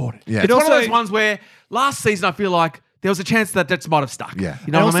liked to have caught it. Yeah. It's It one of also- those ones where last season I feel like there was a chance that might have stuck. Yeah.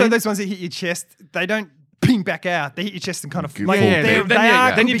 You know and what also I mean? those ones that hit your chest, they don't ping back out. They hit your chest and kind of Good like call. Yeah, they're- then they you- are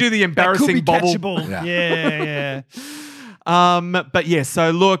then could you be- do the they embarrassing could be bobble. catchable. Yeah. Yeah, yeah. But yeah, so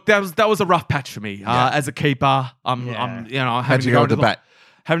look, that was a rough patch for me as a keeper. I'm Yeah. having How'd to you go go into with the bat?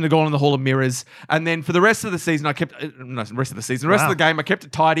 having to go on in the Hall of Mirrors, and then for the rest of the season, the rest of the game, I kept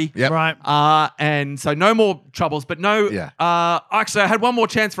it tidy. Yep. Right. And so no more troubles, but no. Yeah. Actually, I had one more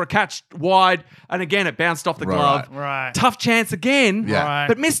chance for a catch wide, and again it bounced off the glove. Right. Tough chance again, Yeah. Right.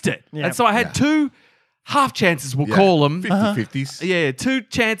 but missed it. Yeah. And so I had Yeah. 2 half chances, we'll Yeah. call them. 50-50s. Yeah, 2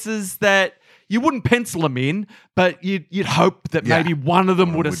 chances that you wouldn't pencil them in, but you'd hope that Yeah. maybe one of them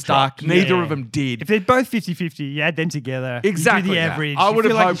One would have would stuck. drop. Neither Yeah. of them did. If they're both 50-50, you add them together. Exactly. You do the yeah. average. I You would have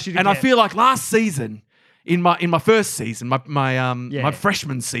feel like you hoped, should and I get- feel like last season, in my first season, my Yeah.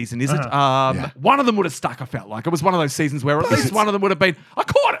 freshman season, is it? Yeah. One of them would have stuck. I felt like it was one of those seasons where at least one of them would have been. I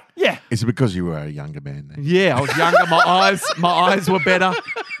caught it. Yeah. Is it because you were a younger man then? Yeah, I was younger. My eyes were better,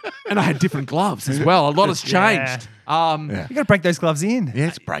 and I had different gloves as well. A lot has changed. Yeah. You got to break those gloves in. Yeah,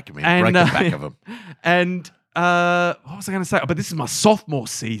 it's break them in. And, break the back of them. And what was I going to say? Oh, but this is my sophomore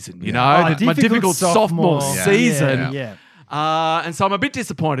season, you know, Oh, my difficult sophomore Yeah. season. Yeah. And so I'm a bit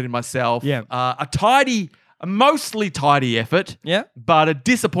disappointed in myself. Yeah. A mostly tidy effort. Yeah. But a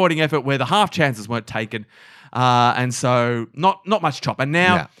disappointing effort where the half chances weren't taken. And so not much chop. And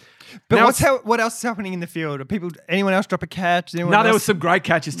now, Yeah. But now what else is happening in the field? Are anyone else drop a catch? Anyone no, there else- was some great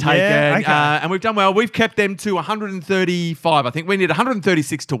catches taken, Yeah, okay. and we've done well. We've kept them to 135. I think we need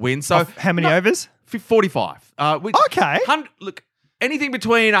 136 to win. So How many overs? 45. Okay. Look, anything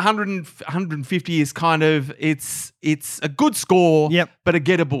between 100 and 150 is kind of it's a good score, Yep. but a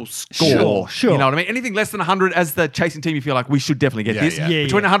gettable score. Sure. You know what I mean? Anything less than 100 as the chasing team, you feel like we should definitely get Yeah, this. yeah. Yeah,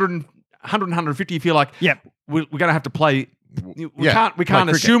 Between yeah. 100 and 150, you feel like Yep. we're going to have to play. We Yeah, can't like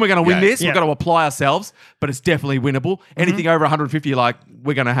assume cricket. we're going to win Yeah. this. Yeah. We've got to apply ourselves, but it's definitely winnable. Mm-hmm. Anything over 150, you're like,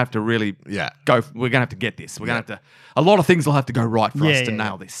 we're going to have to really Yeah. go. We're going to have to get this. We're going to have to. A lot of things will have to go right for Yeah, us to yeah,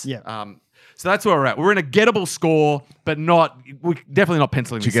 nail yeah. this. Yeah. So that's where we're at. We're in a gettable score, but we're definitely not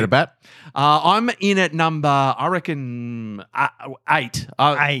penciling. Did you this get in. a bat? I'm in at number, I reckon, 8.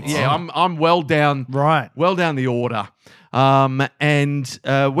 8. Yeah, I'm well down. Right. Well down the order. And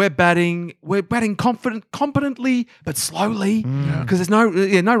we're batting competently, but slowly because there's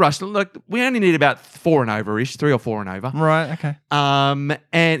no rush. Like we only need about 4 and over-ish, 3 or 4 and over. Right. Okay.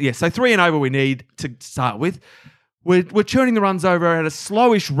 And yeah, so 3 and over we need to start with. We're churning the runs over at a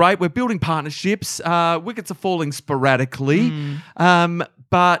slowish rate. We're building partnerships. Wickets are falling sporadically.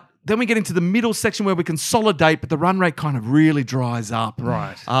 But then we get into the middle section where we consolidate, but the run rate kind of really dries up.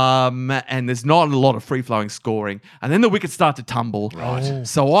 Right. And there's not a lot of free-flowing scoring. And then the wickets start to tumble. Right.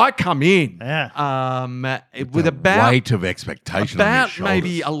 So I come in Yeah. with about weight of expectation on your about shoulders.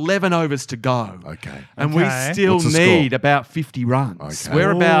 maybe 11 overs to go. Okay. And Okay. we still What's the need score? about 50 runs. Okay.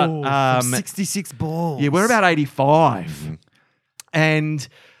 We're Ooh, about from 66 balls. yeah, we're about 85. Mm-hmm. And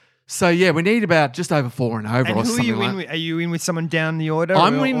so yeah, we need about just over 4 and over And or who are something you like in with? Are you in with someone down the order?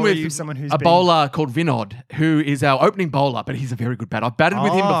 I'm or, in or with are you someone who's a been- bowler called Vinod, who is our opening bowler, but he's a very good batter. I've batted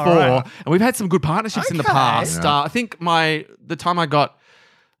with him Oh, before, right. and we've had some good partnerships in the Okay. past. Yeah. I think the time I got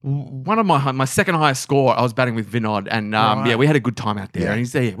one of my second highest score, I was batting with Vinod, and Right. yeah, we had a good time out there. Yeah. And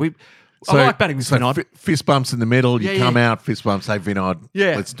he's there. I like batting with Vinod. Fist bumps in the middle. You Yeah, come yeah. out, fist bumps, say Vinod.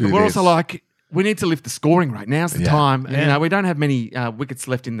 Yeah, Let's do but this. we're also like, we need to lift the scoring rate. Now's the Yeah. time. Yeah. You know, we don't have many wickets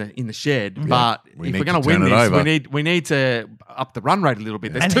left in the shed, but We if need we're going to to win turn it this, over. we need to up the run rate a little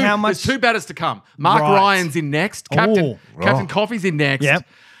bit. There's And how much- There's 2 batters to come. Mark Right. Ryan's in next. Captain right. Coffey's in next. Yep.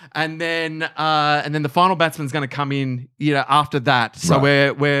 And then the final batsman's going to come in, after that. So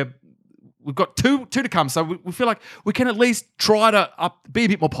Right. we've got two to come, so we feel like we can at least try to be a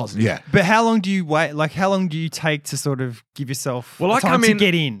bit more positive. Yeah. But how long do you wait? Like, how long do you take to sort of give yourself Well, I time come to in.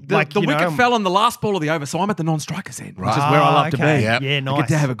 get in? The, like the you wicket know, fell on the last ball of the over, so I'm at the non-strikers end, which is Right. where I love to okay. be. Yep. Yeah, I nice. get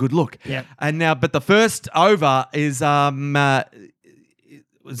to have a good look. Yep. And now, but the first over is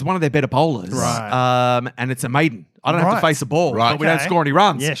was one of their better bowlers. Right. And it's a maiden. I don't have to Right. face a ball, Right. but we don't Okay. score any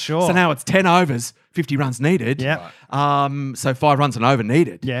runs. Yeah, sure. So now it's 10 overs, 50 runs needed. Yeah. So 5 runs an over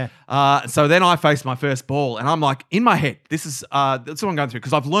needed. Yeah. So then I faced my first ball, and I'm like, in my head, that's what I'm going through,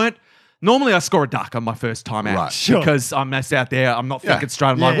 because I've learnt. Normally, I score a duck on my first time out Right. Sure. because I'm messed out there. I'm not Yeah. thinking straight.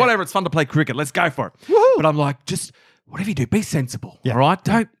 I'm Yeah, like, yeah. whatever, it's fun to play cricket. Let's go for it. Woohoo. But I'm like, just whatever you do, be sensible. Yeah. All right?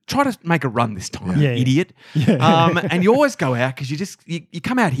 Don't try to make a run this time, Yeah. you idiot. Yeah. And you always go out because you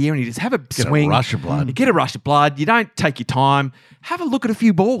come out here and you just have a Get swing. a rush of blood. You get a rush of blood. You don't take your time. Have a look at a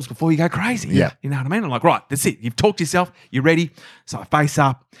few balls before you go crazy. Yeah. You know what I mean? I'm like, right, that's it. You've talked to yourself. You're ready. So I face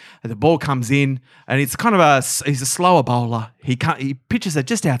up, and the ball comes in, and it's kind of he's a slower bowler. He pitches it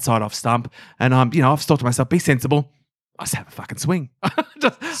just outside off stump, and I've thought to myself, be sensible. I just have a fucking swing.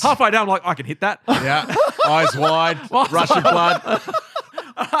 Just halfway down, I'm like, I can hit that. Yeah. Eyes wide. Rush of blood.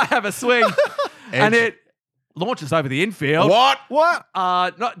 I have a swing, and it launches over the infield. What?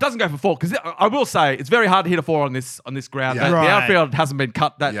 No, it doesn't go for 4, because I will say it's very hard to hit a 4 on this ground. Yeah. The Right. outfield hasn't been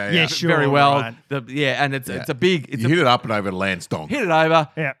cut that Yeah, Yeah, sure, very well. right. And it's a big. It's You a, hit it up and over Lance Donk. hit it over.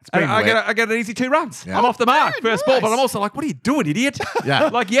 Yeah. It's been And I wet. get an easy 2 runs. Yeah. I'm off the mark, first ball. But nice. I'm also like, what are you doing, idiot? Yeah.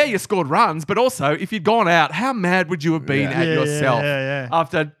 Like, yeah, you scored runs, but also if you'd gone out, how mad would you have been Yeah. at Yeah, yourself yeah.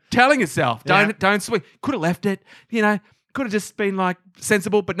 after telling yourself, Yeah. don't swing? Could have left it, could have just been like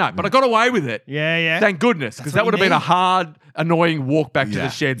sensible, but no. But I got away with it. Yeah, yeah. Thank goodness, because that what would have you been a need. hard, annoying walk back to Yeah. the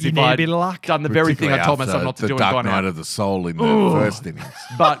sheds You if need a I'd bit of luck. done the very thing I told Particularly myself not to after do the and Dark gone Night out. of the Soul in the first innings.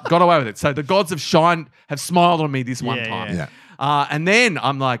 But got away with it. So the gods have smiled on me this one Yeah, time. yeah. And then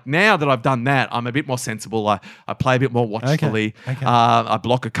I'm like, now that I've done that, I'm a bit more sensible. I play a bit more watchfully. Okay. I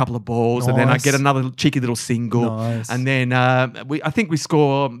block a couple of balls, and then I Nice. get another cheeky little single. Nice. And then I think we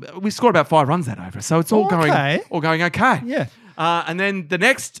score about 5 runs that over. So it's all going okay. Yeah. And then the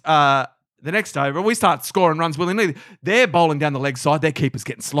next over, we start scoring runs willingly. They're bowling down the leg side. Their keeper's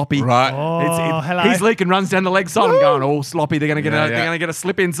getting sloppy. Right. Oh, hello. He's leaking runs down the leg side. I'm going all sloppy. They're going to get Yeah, they're yeah. going to get a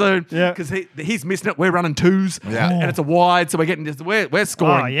slip in soon. Yeah. Because he's missing it. We're running 2s. Yeah. And it's a wide, so we're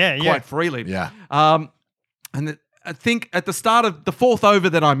scoring Oh, yeah, quite yeah. freely. Yeah. I think at the start of the 4th over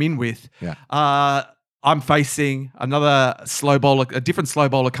that I'm in with, Yeah. I'm facing another slow bowler. A different slow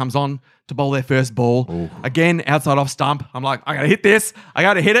bowler comes on to bowl their first ball. Ooh. Again, outside off stump. I'm like, I got to hit this. I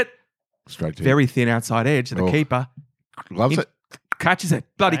got to hit it. Straight to Very thin outside edge. And the Oh. keeper Loves it. catches it.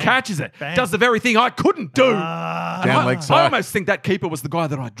 Bloody Bang. catches it. Bang. Does the very thing I couldn't do. Ah. Down leg I side. almost think that keeper was the guy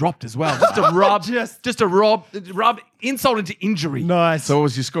that I dropped as well. Just to rub, just to rub insult into injury. Nice. So what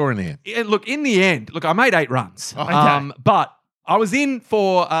was your score in here? Look, in the end, I made 8 runs. Okay. But I was in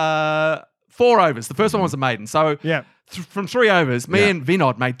for 4 overs. The first one was a maiden. So yeah. from 3 overs, me Yeah. and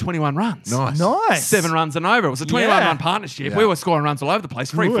Vinod made 21 runs. Nice. Nice. 7 runs and over. It was a 21 Yeah. run partnership. Yeah. We were scoring runs all over the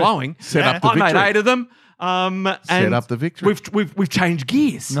place, free Good. flowing. Set up the I made victory. 8 of them. And Set up the victory. We've changed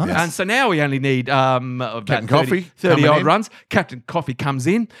gears. Nice. And so now we only need about Captain 30, Coffee 30 coming odd in. runs. Captain Coffee comes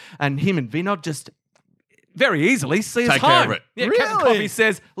in, and him and Vinod just very easily see us Take home. care of it. Yeah, Captain Really? Coffee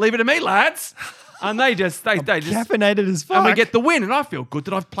says, "Leave it to me, lads." And they just Caffeinated as fuck. and we get the win, and I feel good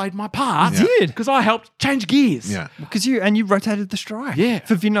that I've played my part. You did. because I helped change gears. Yeah. Because you rotated the strike. Yeah.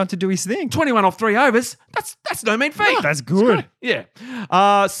 For Vinod to do his thing. 21 off 3 overs. That's no mean feat. That's good. Yeah.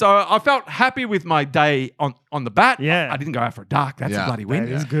 So I felt happy with my day on the bat. Yeah. I didn't go out for a duck. That's Yeah. a bloody win.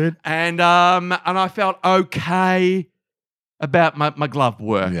 That is good. And I felt okay about my glove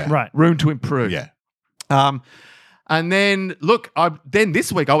work. Yeah. Right. Room to improve. Yeah. And then look, then this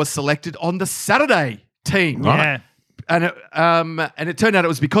week I was selected on the Saturday team. Yeah. And it turned out it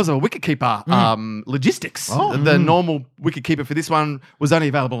was because of a wicketkeeper logistics. Oh. The normal wicketkeeper for this one was only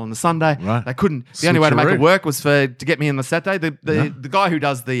available on the Sunday. Right. They couldn't. The only way to make Switcheroo. it work was to get me on the Saturday. The guy who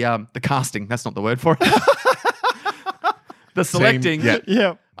does the casting, that's not the word for it. The selecting yeah.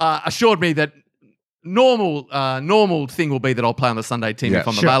 Yeah. assured me that normal thing will be that I'll play on the Sunday team Yeah. if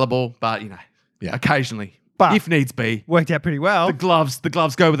I'm Sure. available, but Yeah. occasionally, But- if needs be. Worked out pretty well. The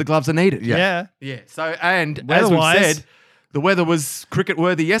gloves go where the gloves are needed. Yeah. Yeah. So, and as we've Weather-wise- said, the weather was cricket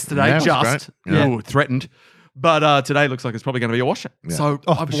worthy yesterday, Yeah, it was just great. Yeah. ooh, threatened. But today looks like it's probably going to be a washer. Yeah. So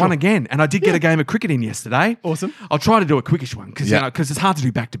Oh, I've for won sure. again, and I did get a game of cricket in yesterday. Awesome. I'll try to do a quickish one because Yeah. it's hard to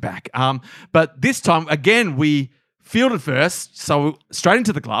do back to back. But this time again we fielded first, so straight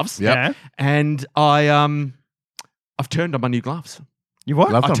into the gloves. Yep. Yeah. And I've turned on my new gloves. You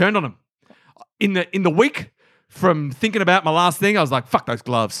what? Love I them. turned on them in the week from thinking about my last thing, I was like, fuck those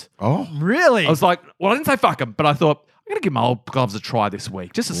gloves. Oh, Really? I was like, well, I didn't say fuck them, but I thought, I'm going to give my old gloves a try this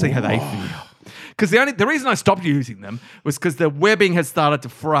week just to see how they feel. Because the reason I stopped using them was because the webbing had started to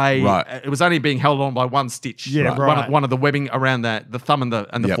fray. Right. It was only being held on by one stitch. Yeah, right. One of the webbing around the thumb and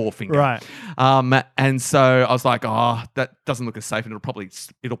the Yep. forefinger. Right. And so I was like, oh, that doesn't look as safe, and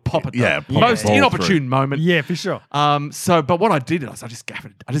it'll pop at the Yeah, pop the most ball inopportune through. moment. Yeah, for sure. But what I did is I just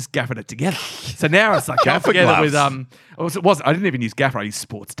gaffered it together. So now it's like Gaffer together gloves. with I didn't even use gaffer. I used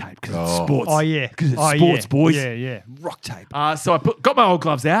sports tape because it's sports. Oh, yeah. because it's Oh, sports, yeah. boys. Yeah, yeah. Rock tape. So I got my old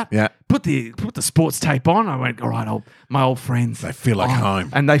gloves out. Yeah. Put the sports tape on. I went, all right, my old friends. They feel like home.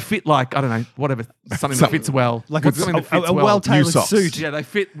 And they fit like, I don't know, whatever, something that fits well. Like Something that fits a well. well-tailored New socks. suit. Yeah, they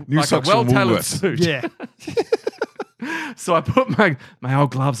fit New like a socks from well-tailored Woolworths. suit. Yeah. So I put my old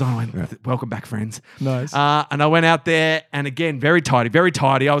gloves on. I went, welcome back, friends. Nice. And I went out there, and again, very tidy, very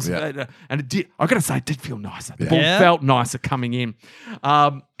tidy. I was, Yeah. and I got to say, it did feel nicer. The Yeah. ball Yeah. felt nicer coming in,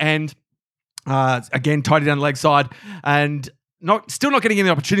 and again, tidy down the leg side, and still not getting any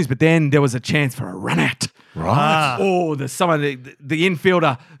opportunities. But then there was a chance for a run out. Right. Oh, some of the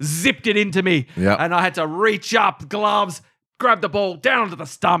infielder zipped it into me, Yeah. and I had to reach up, gloves, grab the ball down onto the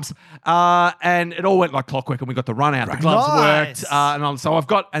stumps, and it all went like clockwork, and we got the run out. The gloves Nice.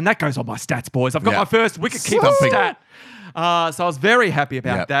 worked, and that goes on my stats, boys. I've got Yeah. my first wicket keeper Stumping. stat. So I was very happy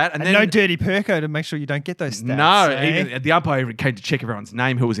about Yeah. that. And then no dirty perco to make sure you don't get those stats. no, eh? even the umpire even came to check everyone's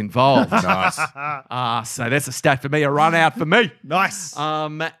name who was involved. Nice. So that's a stat for me, a run out for me. Nice.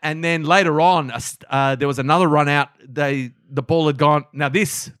 And then later on, there was another run out. The ball had gone. Now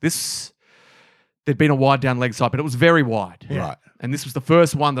this there'd been a wide down leg side, but it was very wide. Right. And this was the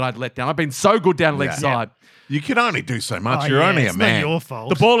first one that I'd let down. I've been so good down leg Yeah. side. You can only do so much. Oh, You're yeah, only a it's man. Not your fault.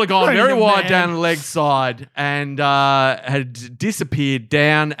 The ball had gone Only very a wide man. down the leg side and had disappeared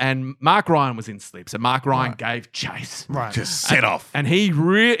down, and Mark Ryan was in slip. So Mark Ryan gave chase. Right. Just set off. And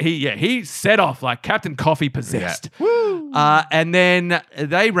he set off like Captain Coffee possessed. And then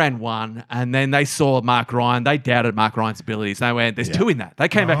they ran one, and then they saw Mark Ryan. They doubted Mark Ryan's abilities. They went, there's two in that. They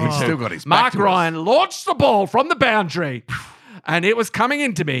came back with He's two. still got his back Mark to us. Ryan launched the ball from the boundary, and it was coming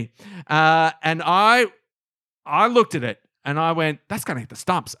into me. And I looked at it, and I went, that's going to hit the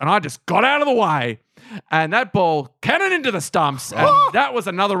stumps. And I just got out of the way. And that ball cannon into the stumps, and that was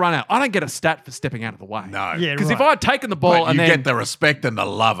another run out. I don't get a stat for stepping out of the way. No. Yeah, Because if right. I had taken the ball But and you then get the respect and the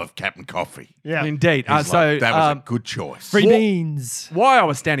love of Captain Coffee. Yeah. indeed, He's so like, that was a good choice. Free beans. why I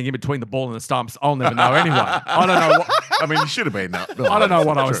was standing in between the ball and the stumps, I'll never know anyway. I don't know. I mean, you should have been. I don't know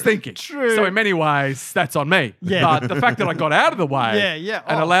what I was thinking. True. So in many ways, that's on me. Yeah. But the fact that I got out of the way Yeah, yeah.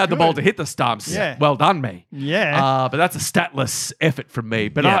 and Oh, allowed the ball good. to hit the stumps, Yeah. well done me. Yeah. But that's a statless effort from me.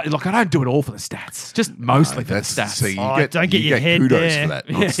 But Yeah. I don't do it all for the stats. Just mostly for the stats. See, you Oh, get, don't get you your get head kudos there. for that.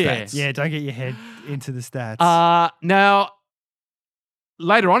 Not Yeah. stats. Yeah, don't get your head into the stats. Now,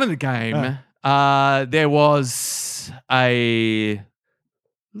 later on in the game, there was a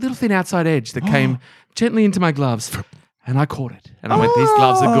little thin outside edge that came gently into my gloves, and I caught it. And I went, these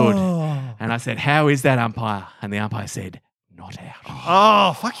gloves are good. Oh. And I said, how is that, umpire? And the umpire said, not out.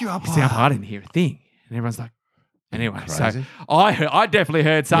 Oh, fuck you up. You see, umpire, I didn't hear a thing. And everyone's like, anyway, so Crazy. I definitely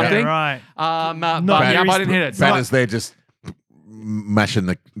heard something. right. But Not the very umpire didn't hit it. So Batters there just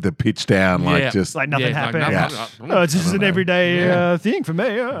mashing the pitch down, like Yeah. just Like nothing yeah, like happened. nothing. Oh, it's just an everyday thing for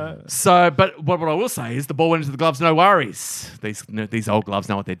me. So, but what I will say is the ball went into the gloves, no worries. These old gloves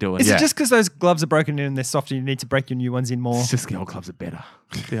know what they're doing. Is Yeah. it just because those gloves are broken in and they're soft and you need to break your new ones in more? It's just the old gloves are better.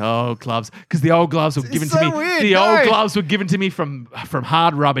 The old gloves, because the old gloves were given to so me. weird, The no. old gloves were given to me from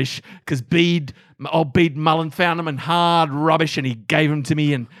hard rubbish because old Bede Mullen found them in hard rubbish and he gave them to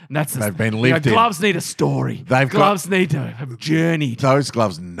me, and that's They've been lived in. Gloves need a story. Gloves need to have journeyed. those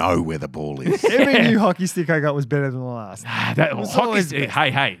gloves know where the ball is. Every new hockey stick I got was better than the last. That was hockey. always best.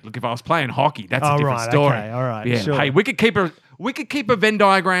 Hey, look! If I was playing hockey, that's Oh, a different right, story. okay, all right, Yeah. sure. Hey, wicket-keeper Venn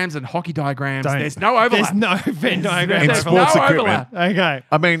diagrams and hockey diagrams. Don't- There's no overlap. There's no Venn diagram. In There's sports no equipment. overlap. Okay.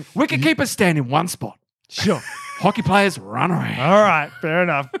 I mean, Wicket-keepers stand in one spot. Sure. Hockey players run around. All right. Fair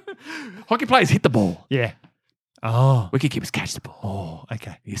enough. Hockey players hit the ball. Yeah. Oh. Wicket-keepers catch the ball. Oh,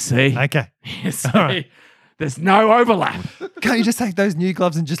 okay. You see? Okay. You see? All right. There's no overlap. Can't you just take those new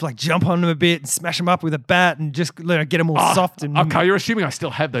gloves and just like jump on them a bit and smash them up with a bat and just get them all soft and Okay, you're assuming I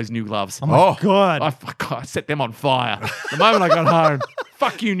still have those new gloves. Oh my God. I set them on fire. The moment I got home,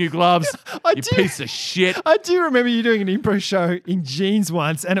 fuck you, new gloves. I You do- piece of shit. I do remember you doing an improv show in jeans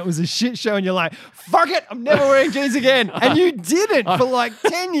once and it was a shit show and you're like, fuck it, I'm never wearing jeans again. And you didn't for like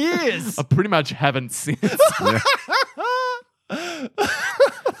 10 years. I pretty much haven't since.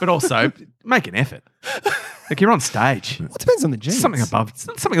 But also, make an effort. Like you're on stage. Well, it depends on the jeans. Something above,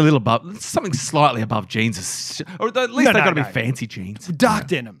 something a little above, something slightly above jeans, or at least No, they've got to no. be fancy jeans. Dark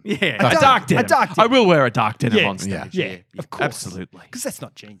denim. Yeah, A dark denim. I will wear a dark denim Yeah, on stage. yeah, of course. absolutely. Because that's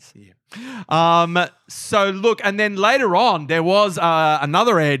not jeans. So look, and then later on, there was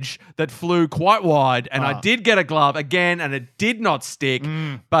another edge that flew quite wide, and I did get a glove again, and it did not stick.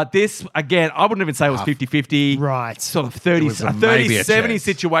 But this, again, I wouldn't even say it was 50-50. Right. Sort of 30, was a maybe a 30-70 chance.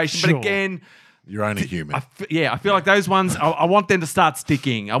 situation. Sure. But again, You're only human. I feel like those ones. I want them to start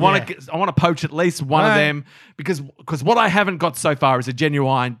sticking. I want to poach at least one of Right. them because what I haven't got so far is a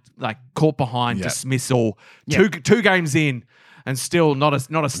genuine like caught behind Yeah. dismissal. Yeah. Two games in, and still not a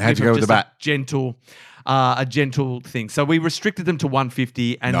sniff you go of with just the bat? a gentle thing. So we restricted them to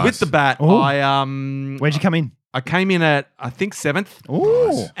 150, and Nice. with the bat, Ooh. I Where'd you come in? came in at I think 7th,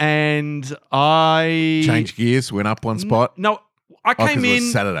 Oh. and I Change gears, went up one spot. No, I Oh, 'cause came it was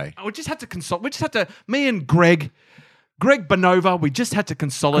in Saturday. We just had to consult. We just had to. Me and Greg Bonova, we just had to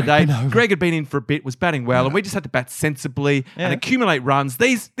consolidate. Bonova. Greg had been in for a bit, was batting well, and we just had to bat sensibly and accumulate runs.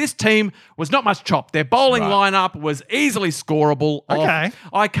 This team was not much chop. Their bowling lineup was easily scoreable. Okay.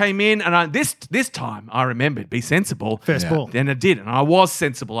 I came in, and this time I remembered be sensible. First ball. And I did, and I was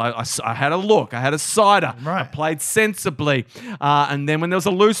sensible. I had a look. I had a cider. Right. I played sensibly. And then when there was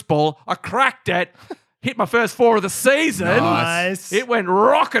a loose ball, I cracked it, hit my first 4 of the season. Nice. It went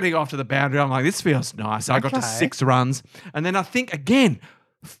rocketing off to the boundary. I'm like, this feels nice. I got to Okay. 6 runs. And then I think, again,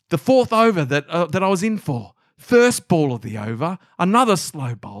 the 4th over that I was in for, first ball of the over, another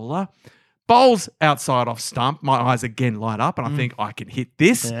slow bowler, bowls outside off stump. My eyes again light up, and I think I can hit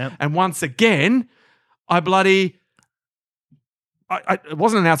this. Yeah. And once again, it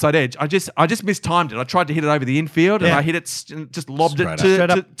wasn't an outside edge. I just mistimed it. I tried to hit it over the infield, and Yeah. I hit it, just lobbed Straight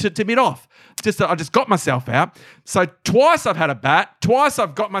it up. to mid off. I just got myself out. So twice I've had a bat. Twice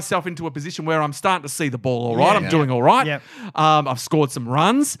I've got myself into a position where I'm starting to see the ball all right. Yeah. I'm doing all right. Yep. I've scored some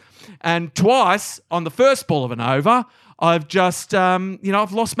runs, and twice on the first ball of an over, I've just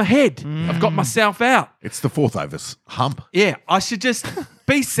I've lost my head. I've got myself out. It's the 4th overs hump. Yeah, I should just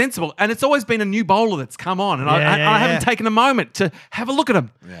be sensible. And it's always been a new bowler that's come on, and I Yeah. haven't taken a moment to have a look at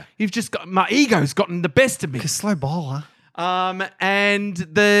him. Yeah. You've just got my ego's gotten the best of me. Slow bowler. And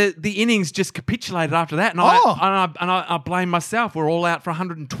the innings just capitulated after that, and Oh. I blame myself. We're all out for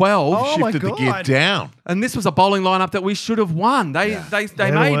 112. Oh, my Shifted the gear God. down. And this was a bowling lineup that we should have won. They They're made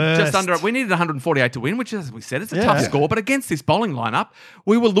the just worst. under. We needed 148 to win, which, as we said, it's a Yeah. tough Yeah. score. But against this bowling lineup,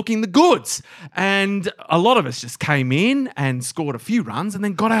 we were looking the goods, and a lot of us just came in and scored a few runs, and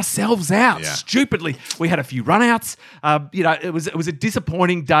then got ourselves out Yeah. stupidly. We had a few runouts. It was a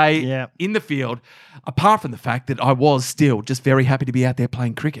disappointing day Yeah. in the field. Apart from the fact that I was still just very happy to be out there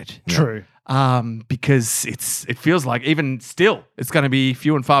playing cricket. True. Because it feels like even still it's going to be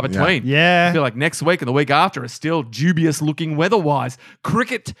few and far between. Yeah. I feel like next week and the week after are still dubious looking weather-wise.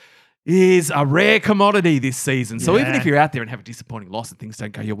 Cricket is a rare commodity this season. So even Yeah. if you're out there and have a disappointing loss and things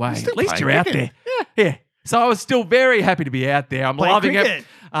don't go your way, still at least playing you're out there. cricket. Yeah. So I was still very happy to be out there. I'm Playing loving cricket.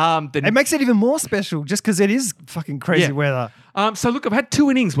 it. It makes it even more special just because it is fucking crazy Yeah. weather. So look, I've had 2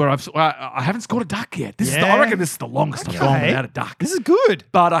 innings where I haven't scored a duck yet. Yeah. I reckon this is the longest I've gone Okay. without a duck. This is good.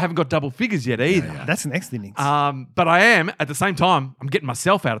 But I haven't got double figures yet either. That's the next innings. But I am at the same time. I'm getting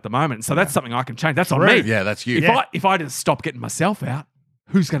myself out at the moment, so that's something I can change. That's on me. Yeah, that's you. If I just stop getting myself out,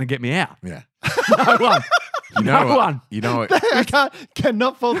 who's going to get me out? Yeah. No one. You know, No one. You know, I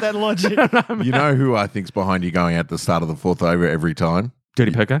cannot fault that logic. you know who I think's behind you going at the start of the 4th over every time?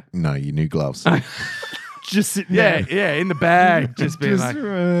 Dirty Perko. No, your new gloves. Just sitting Yeah, there. yeah, in the bag, just being Just, like,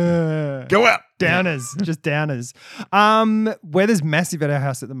 Go out. downers, just downers. Weather's massive at our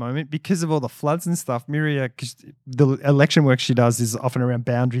house at the moment because of all the floods and stuff. Miria, 'cause the election work she does is often around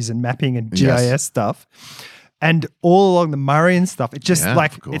boundaries and mapping and GIS Yes. stuff. And all along the Murray and stuff, it just Yeah,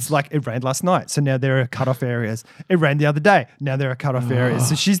 like of course. it's like it rained last night. So now there are cut-off areas. It rained the other day. Now there are cut-off areas.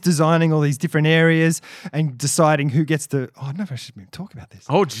 So she's designing all these different areas and deciding who gets to. Oh, I don't know if I should talk about this.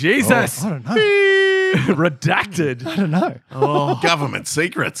 oh Jesus, I don't know. redacted. I don't know. Government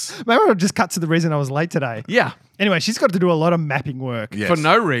secrets. Maybe I'll just cut to the reason I was late today. Yeah, Anyway, she's got to do a lot of mapping work. Yes. for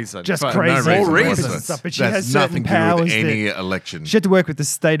no reason. Just For crazy. No reason reason. whatsoever. and stuff, but she That's has certain nothing to do powers with that- any election. She had to work with the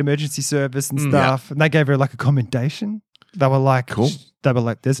state emergency service and stuff, and they gave her like a commendation. They were like, Cool. They were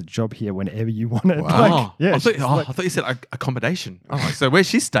like, "There's a job here whenever you want it." Wow. Like, Oh, yeah, I thought, she's oh, like I thought you said accommodation. Oh, so where's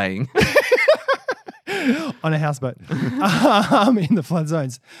she staying? on a houseboat in the flood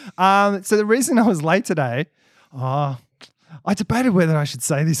zones. So the reason I was late today, I debated whether I should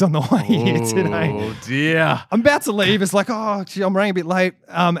say this on the way here today. Oh dear. I'm about to leave. It's like, oh, gee, I'm running a bit late,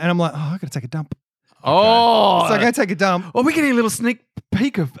 and I'm like, oh, I got to take a dump. Oh. So I go take a dump. Are we getting a little sneak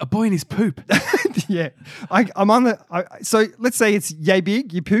peek of a boy in his poop? Yeah. I'm on the. So let's say it's yay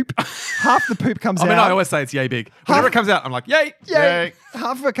big, you poop. Half the poop comes I mean, out. I always say it's yay big. Whenever it comes out, I'm like, yay. Yay.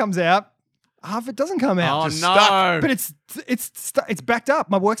 Half of it comes out. Half of it doesn't come out. Oh, Just no. stuck. But it's backed up.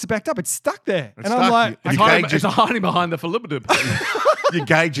 My work's backed up. It's stuck there. It's and I'm stuck. like, You It's can't hiding, it's hiding behind the philibidib. Your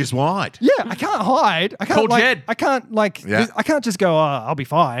gauge is wide. yeah, I can't hide. I can't Call like, Jed. I can't like, Yeah. I can't just go, I'll be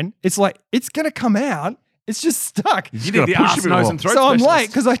fine. It's like, it's going to come out. It's just stuck. You gotta need the push arse, a bit nose, more. and throat So I'm specialist. late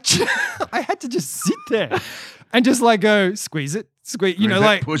because I had to just sit there and just like go squeeze it, you know,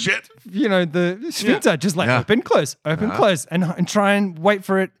 like push it. you know the sphincter, just like Yeah. open, close, and try and wait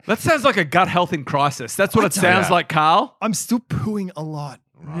for it. That sounds like a gut health in crisis. That's what I it don't sounds know. like, Carl. I'm still pooing a lot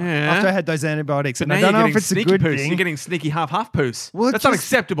Yeah. after I had those antibiotics, But and now I you're don't know getting if it's a sneaky good poos. thing. You're getting sneaky half poos. Well, That's just-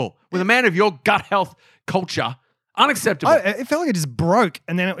 unacceptable. With a man of your gut health culture, unacceptable. It felt like it just broke,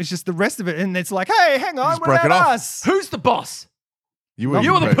 and then it was just the rest of it, and it's like, hey, hang on, just what broke it about off. us? Who's the boss? You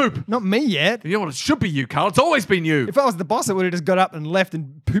You or the poop? Not me yet. You know what? It should be you, Carl. It's always been you. If I was the boss, I would have just got up and left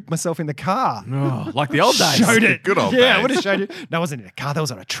and pooped myself in the car. Oh, like the old days. Showed it. Good old Yeah, I days. would have showed you. That wasn't in a car. That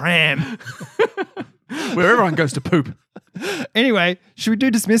was on a tram. Where everyone goes to poop. Anyway, should we do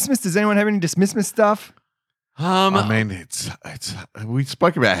dismissmas? Does anyone have any dismissmas stuff? I mean, it's. We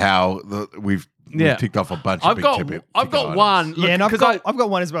spoke about how we've ticked off a bunch of I've big got ticket one. items. Look, Yeah, and I've 'cause got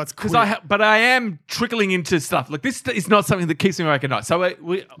one as well. It's Because quick. but I am trickling into stuff. Like this is not something that keeps me awake at night. So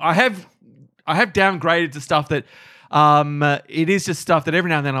I have downgraded to stuff that it is just stuff that every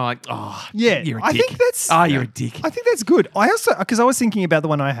now and then I'm like, oh, Yeah, you're a I dick. think that's- you're a dick. I think that's good. I also, because I was thinking about the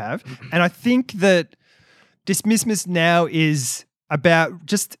one I have, and I think that dismissmas now is about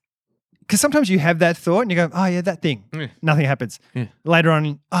just because sometimes you have that thought and you go, oh yeah, that thing. Yeah. Nothing happens. Yeah. Later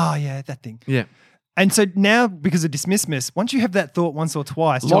on, oh yeah, that thing. Yeah. And so now, because of dismissmas, once you have that thought once or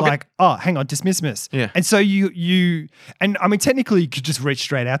twice, you're Log it. like, oh, hang on, dismissmas. Yeah. And so you, and I mean, technically, you could just reach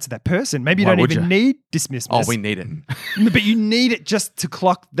straight out to that person. Maybe you Why don't would even you? need dismissmas. Oh, we need it. But you need it just to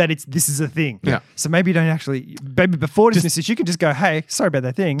clock that this is a thing. Yeah. So maybe you don't actually, maybe before dismissmas, you can just go, hey, sorry about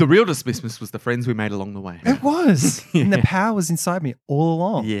that thing. The real dismissmas was the friends we made along the way. It was. And the power was inside me all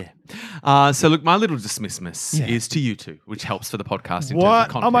along. Yeah. So look, my little dismissmas Yeah. is to you two, which helps for the podcast. In What?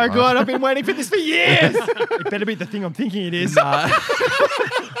 Terms of Oh my content. God, I've been waiting for this for years. It better be the thing I'm thinking it is.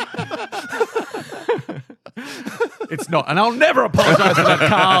 It's not, and I'll never apologize for that,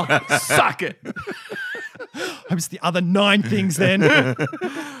 Carl. Suck it. Hope it's the other 9 things then.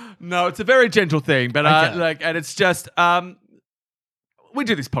 No, it's a very gentle thing, but Okay. and it's just we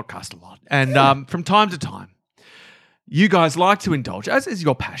do this podcast a lot, and from time to time, you guys like to indulge, as is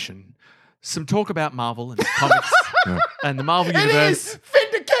your passion, some talk about Marvel and comics and the Marvel universe.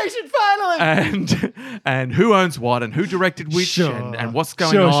 Vindication finally. And who owns what and who directed which Sure. and what's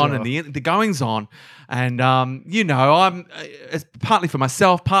going Sure, on sure. and the goings on. And, I'm it's partly for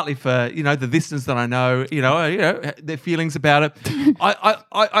myself, partly for, the listeners that I know, their feelings about it.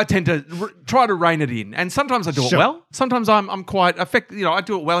 I tend to try to rein it in. And sometimes I do it Sure. well. Sometimes I'm quite effective. I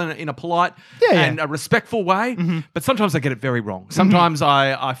do it well in a polite Yeah, and a respectful way. But sometimes I get it very wrong. Sometimes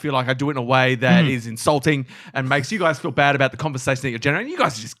I feel like I do it in a way that is insulting and makes you guys feel bad about the conversation that you're generating. You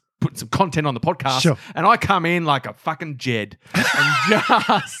guys are just putting some content on the podcast, Sure. and I come in like a fucking Jed and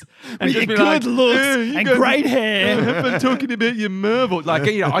just With your be good like, looks you and guys- great hair. I've been talking about your Marvel. Like,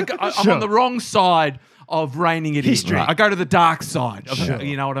 I'm Sure. on the wrong side of reining it History. in. I go to the dark side. Sure.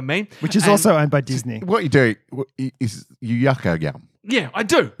 You know what I mean? Which is And- also owned by Disney. What you do is you yuck our yum. yeah, I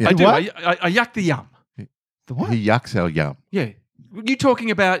do. Yeah. I do. What? I yuck the yum. The what? He yucks our yum. Yeah. You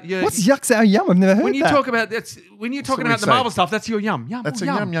talking about your What's yucks our yum? I've never heard when you that. talk about that's when you're talking what about we the say. Marvel stuff, that's your yum. Yum. That's oh, a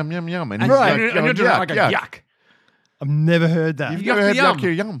yum, yum, yum, yum. And And, he's Right. and, like, you're doing yuck, like a yuck. yuck. I've never heard that. You've Yuck never heard the yum. yuck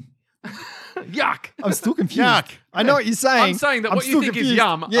your yum. Yuck. I'm still confused. Yuck. I know what you're saying. I'm saying that I'm what you still think is confused.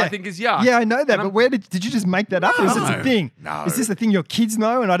 yum, Yeah. I think is yuck. Yeah, I know that, And but I'm- where did you just make that up? Or is this a No. thing? No. Is this a thing your kids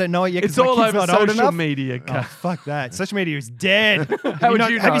know and I don't know it yet? 'cause It's my all kid's over not old social enough? media. Oh, Kat. fuck that. Social media is dead. How would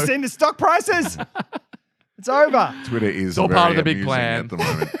Have you Have you know? seen the stock prices? It's over. Twitter is all very part of the big amusing plan. at the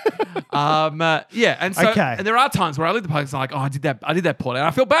moment. And so Okay. and there are times where I leave the podcast and I'm like, I did that poorly, and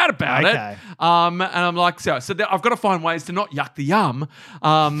I feel bad about Okay. it. And I'm like, so I've got to find ways to not yuck the yum.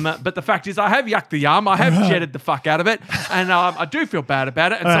 But the fact is, I have yucked the yum. I have jetted the fuck out of it, and I do feel bad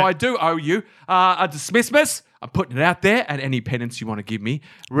about it. And so Right. I do owe you a dismissmas. I'm putting it out there, and any penance you want to give me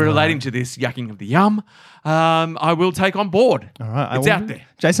relating to this yucking of the yum, I will take on board. All right. It's out there.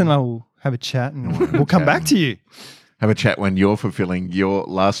 Jason and I will have a chat and we'll come back to you. Have a chat when you're fulfilling your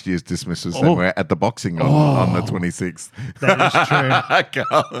last year's dismissals Oh. and we're at the boxing on the 26th. That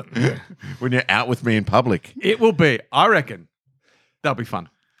is true. When you're out with me in public. It will be. I reckon that'll be fun.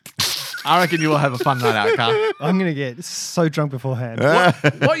 I reckon you will have a fun night out, Carl. I'm going to get so drunk beforehand.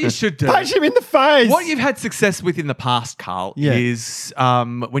 What you should do. Punch him in the face. What you've had success with in the past, Carl, Yeah. is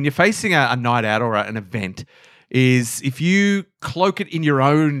when you're facing a night out or an event, is if you cloak it in your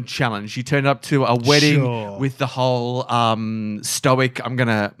own challenge, you turn up to a wedding Sure. with the whole stoic, I'm going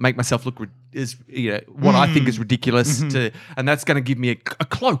to make myself look what I think is ridiculous, and that's going to give me a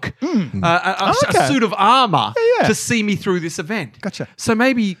cloak, a Okay. suit of armor Yeah. to see me through this event. Gotcha. So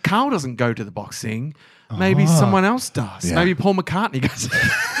maybe Carl doesn't go to the boxing. Maybe someone else does. Yeah. Maybe Paul McCartney goes.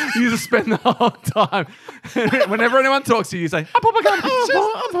 You just spend the whole time. Whenever anyone talks to you, you say, "I'm Paul McCartney."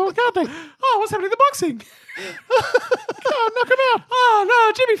 I'm Paul McCartney. Oh, what's happening in the boxing? Oh, knock him out. Oh,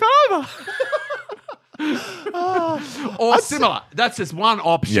 no, Jimmy fell over. Or similar. That's just one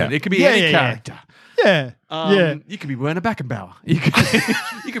option. Yeah. It could be Yeah, any yeah, yeah. character. Yeah. Yeah. You could be Werner Beckenbauer. You could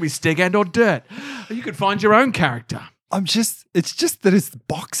be Stegand or Dirt. You could find your own character. It's just that it's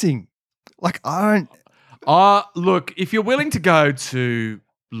boxing. Like, I don't. Look, if you're willing to go to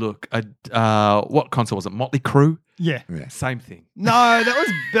what concert was it? Motley Crue? Yeah. Same thing. No,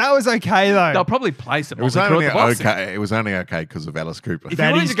 that was okay though. They'll probably place it. It was only okay. It was only okay because of Alice Cooper. If That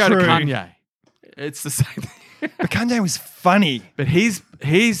you're willing is to go to true. Kanye, it's the same thing. But Kanye was funny. But he's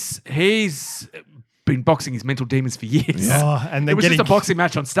been boxing his mental demons for years. Yeah. Oh, and It then was getting just a boxing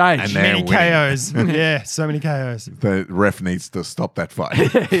match on stage. And they're many winning. KOs. Yeah, so many KOs. The ref needs to stop that fight.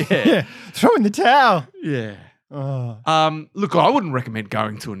 Yeah. Throw in the towel. yeah. Oh. Look, I wouldn't recommend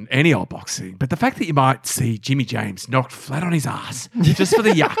going to any old boxing, but the fact that you might see Jimmy James knocked flat on his ass just for the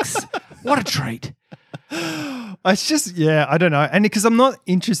yucks, what a treat. It's just, yeah, I don't know. And because I'm not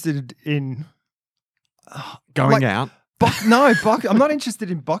interested in Going Like- out. I'm not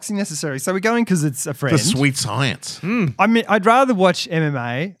interested in boxing necessarily. So we're going because it's a friend. The sweet science. I mean, I'd rather watch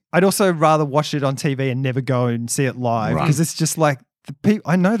MMA. I'd also rather watch it on TV and never go and see it live Right. because it's just like the people.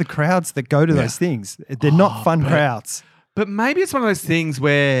 I know the crowds that go to those things. They're not fun crowds. But maybe it's one of those things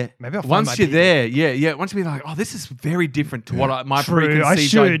where Maybe I'll find my once you're people. there, once you're like, oh, this is very different to what my True, I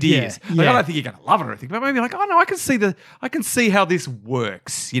preconceived should, ideas. yeah, Like, yeah. I don't think you're gonna love it or anything, but maybe like, oh no, I can see how this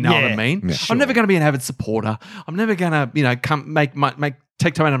works. You know what I Yeah, mean? yeah. I'm never gonna be an avid supporter. I'm never gonna, come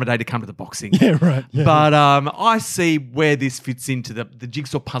take time out of my day to come to the boxing. Yeah, right. Yeah. But I see where this fits into the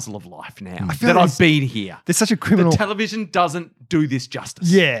jigsaw puzzle of life now. feel That like I've been here. There's such a The criminal. television doesn't do this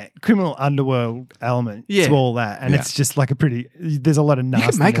justice. Yeah, criminal underworld element Yeah. to all that, and Yeah. it's just like there's a lot of can make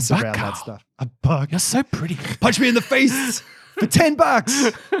a nastiness buck, around Carl. that stuff. A buck. You're so pretty. Punch me in the face for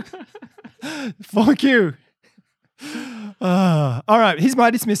 $10. Fuck you. All right, here's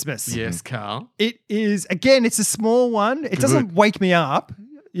my dismissimus. Yes, Carl. It is, again, it's a small one. It doesn't wake me up.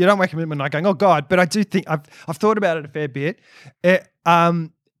 You don't wake me up at night going, oh God, but I do think I've thought about it a fair bit.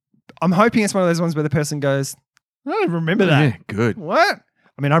 I'm hoping it's one of those ones where the person goes, I don't even remember that. Yeah, good. What?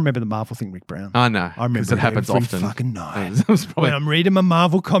 I mean, I remember the Marvel thing, Rick Brown. I know. I remember because it happens every often. fucking night. It was probably When I'm reading my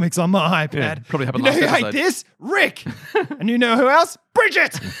Marvel comics on my iPad. Yeah, probably happened You know last who episode. hate this? Rick. And you know who else?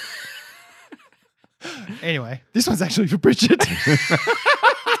 Bridget. Anyway, this one's actually for Bridget.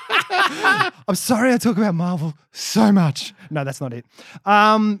 I'm sorry I talk about Marvel so much. No, that's not it.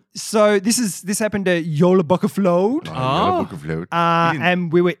 So this happened at Yola Boca Float. Oh. Book of Loot.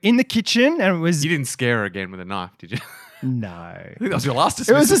 And we were in the kitchen and it was You didn't scare her again with a knife, did you? no. I think that was your last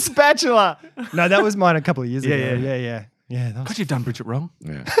It was dismissal. a spatula. No, that was mine a couple of years Yeah, ago. yeah. Yeah. That was, God, you've done Bridget wrong.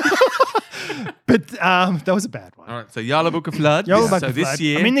 Yeah. but that was a bad one. All right, so Yala Book of Flood. Yala Book So of this Flood.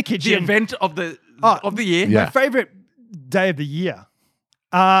 year, I'm in the the kitchen. event of the year, Yeah. My favorite day of the year.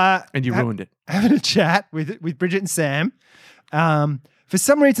 and you ruined it. Having a chat with Bridget and Sam. For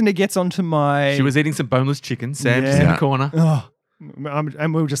some reason, it gets onto my. She was eating some boneless chicken. Sam just in Yeah. the corner. Oh,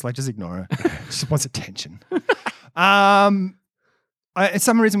 and we were just like, just ignore her. She just wants attention. For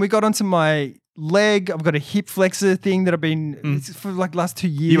some reason, we got onto my leg. I've got a hip flexor thing that I've been it's for like last 2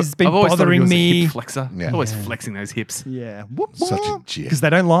 years. It's been I've always thought of you bothering as a me. hip flexor. Yeah. Always flexing those hips. Yeah, Such a jit. because they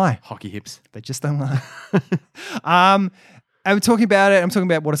don't lie. Hockey hips. They just don't lie. And we're talking about it. I'm talking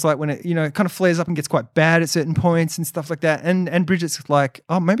about what it's like when it, it kind of flares up and gets quite bad at certain points and stuff like that. And Bridget's like,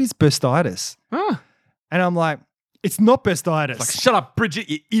 oh, maybe it's bursitis. Ah, And I'm like, it's not bursitis. like, shut up, Bridget,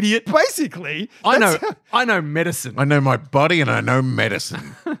 you idiot. Basically, I that's- know medicine. I know my body and I know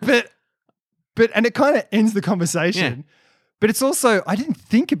medicine. but and it kind of ends the conversation. Yeah. But it's also, I didn't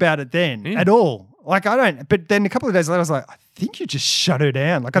think about it then Yeah. at all. Like I don't. But then a couple of days later, I was like, I think you just shut her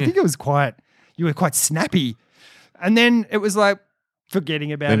down. Like I think you were quite snappy. And then it was like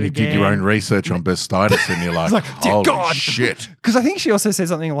forgetting about Then it you again. did your own research on bursitis and you're like, like, dear holy God. shit. Because I think she also said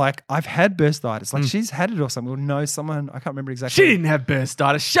something like, I've had bursitis. Like she's had it or something. Or no, someone, I can't remember She exactly. didn't have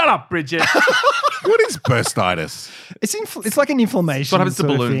bursitis. Shut up, Bridget. What is burstitis? It's like an inflammation. what happens to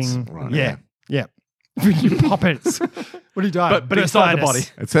sort of balloons. thing. Right, yeah. Yeah. When you pop it. What do you die? But inside the body.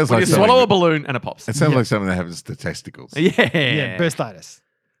 It sounds When like you something swallow a that- balloon and it pops. It sounds Yeah. like something that happens to testicles. Yeah. Burstitis.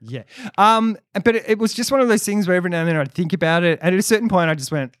 Yeah. But it was just one of those things where every now and then I'd think about it. And at a certain point, I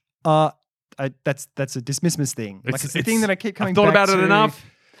just went, that's a dismissmus thing. Like it's the thing that I keep coming I've thought back about it to. enough.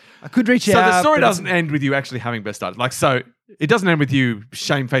 I could reach So out. the story but doesn't end with you actually having burstitis. Like, so it doesn't end with you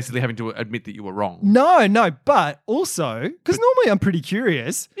shamefacedly having to admit that you were wrong. No, but also, because normally I'm pretty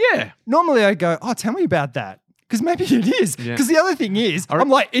curious. Yeah. Normally I go, tell me about that. Because maybe it is. Yeah. Because the other thing is, I'm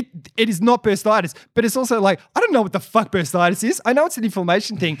like, it is not burstitis, but it's also like, I don't know what the fuck burstitis is. I know it's an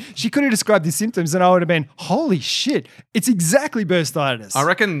inflammation thing. She could have described the symptoms and I would have been, holy shit, it's exactly burstitis. I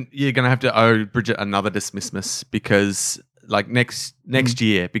reckon you're going to have to owe Bridget another dismissmas because, like, next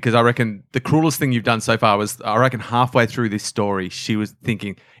year, because I reckon the cruelest thing you've done so far was, I reckon halfway through this story, she was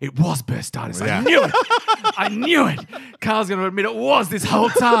thinking, it was burstitis. Yeah. I knew it. I knew it. Carl's going to admit it was this whole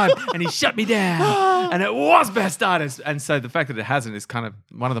time and he shut me down and it was burstitis. And so the fact that it hasn't is kind of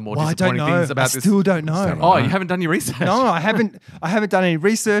one of the more I don't disappointing know. things about I this. still don't know. Oh, you haven't done your research? No, I haven't done any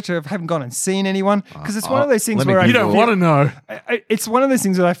research. I haven't gone and seen anyone because it's one of those things let me where You I don't feel- want to know. It's one of those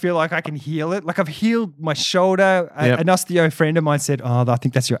things that I feel like I can heal it. Like I've healed my shoulder. Yep. An osteo friend of mine said, I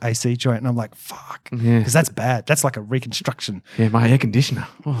think that's your AC joint. And I'm like, fuck. Yeah. Because that's bad. That's like a reconstruction. Yeah, my air conditioner.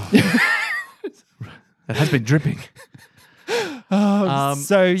 Oh. It has been dripping.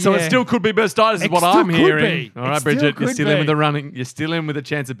 So it still could be burstitis, is It what still I'm could hearing. be. All It right, still Bridget, you're could still in be. with the running. You're still in with a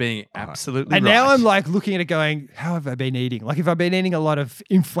chance of being absolutely And right. now I'm like looking at it going, how have I been eating? Like if I've been eating a lot of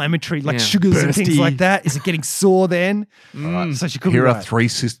inflammatory, like Yeah. sugars and things Bursty. like that, is it getting sore then? Mm. So she could Here be are right. three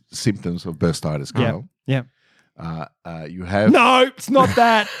symptoms of burstitis, Yeah. Carl. Yeah. You have, No, it's not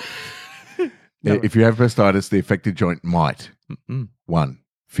that. if you have burstitis, the affected joint might, Mm-mm. 1,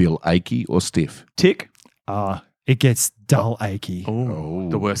 feel achy or stiff. Tick. It gets dull achy. Oh,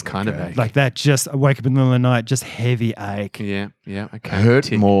 the worst kind of okay. ache. Like that, just I wake up in the middle of the night, just heavy ache. yeah, okay. Hurt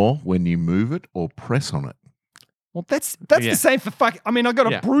Tick. more when you move it or press on it. Well, that's Yeah. the same for fuck. I mean, I got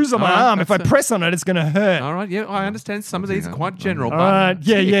a Yeah. bruise on my All right, arm. If I that's press on it, it's going to hurt. All right, yeah, I understand. Some of these are quite general. All but right,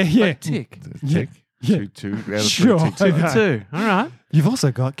 yeah, tick, yeah, yeah. but Tick. Yeah. Tick. Yeah. Two out of Sure. three ticks. Okay. Two. All right. You've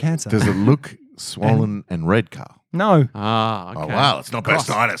also got cancer. Does it look swollen and red, Carl? No. Ah, okay. Oh, wow. It's not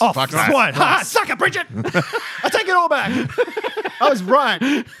burstitis. Oh, Fuck that's that. right. Ha, suck it, Bridget. I take it all back. I was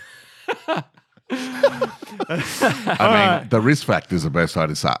right. I mean, the risk factors of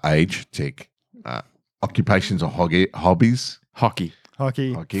burstitis are age, tick, occupations or hobbies. Hockey.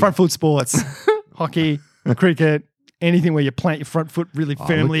 Hockey. Hockey. Front foot sports. Hockey. Cricket. Anything where you plant your front foot really Oh,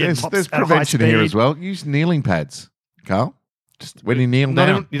 firmly look, and there's pops there's at a high prevention here speed. as well. Use kneeling pads, Carl. Just when you kneel Not down.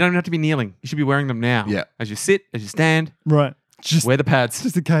 even, you don't even have to be kneeling. You should be wearing them now. Yeah. As you sit, as you stand, Right. Just wear the pads.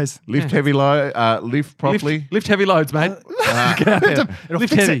 in case. Lift heavy load, lift properly. Lift heavy loads, mate. Get out there. It'll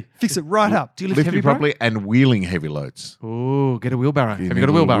Lift fix heavy. it. Fix it right up. Do you lift Lift heavy, it bro? properly and wheeling heavy loads. Oh, get a wheelbarrow. Have you need got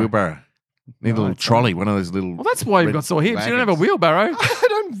a little wheelbarrow? Need a little trolley, one of those little. Well, that's why you've red got sore hips. You don't have a wagons. wheelbarrow.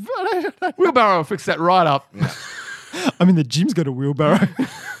 I don't. Wheelbarrow will fix that right up. I mean, the gym's got a wheelbarrow.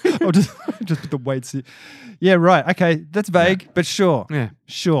 I'll just put the weights here. Yeah, right. Okay, that's vague, but sure. Yeah.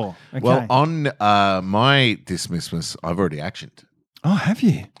 Sure. Okay. Well, on my dismissmas, I've already actioned. oh, have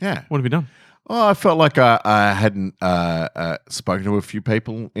you? Yeah. What have you done? Oh, I felt like I hadn't spoken to a few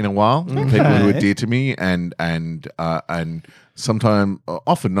people in a while. People who are Okay. dear to me, and sometimes,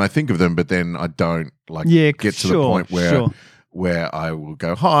 often I think of them, but then I don't Yeah, get to the sure, point where sure. where I will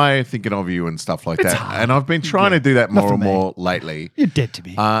go hi, thinking of you and stuff like It's that. hard. And I've been trying to do that Not more for and me. more lately. You're dead to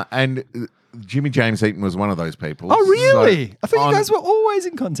me. And Jimmy James Eaton was one of those people. oh, really? So I thought on- you guys were always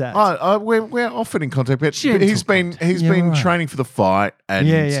in contact. we're often in contact, but Gentle he's been Yeah, right. training for the fight, and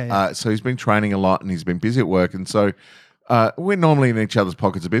Yeah. so he's been training a lot, and he's been busy at work, and so we're normally in each other's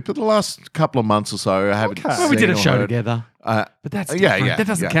pockets a bit. But the last couple of months or so, I haven't. Okay. Well, we seen did a or show heard. together. Uh, But that's Yeah, different. yeah, That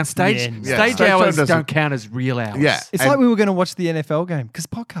doesn't yeah. count. Stage Yeah, stage stage hours time doesn't- don't count as real hours. Yeah. it's and- like we were going to watch the NFL game because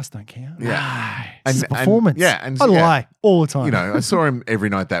podcasts don't count. yeah, It's a performance. and I yeah, lie all the time. You know, I saw him every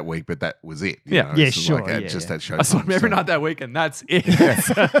night that week, but that was it. you Yeah. know, Yeah, it's sure, Like yeah, just yeah. that show. I saw him time, every so- night that week, and that's it.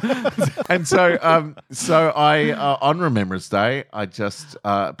 And so I on Remembrance Day, I just put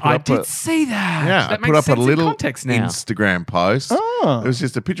I up did see that. Yeah, that I makes put up sense a in little context now. Instagram post. Oh. It was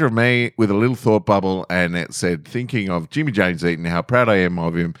just a picture of me with a little thought bubble, and it said, "Thinking of Jimmy James Eaton, how proud I am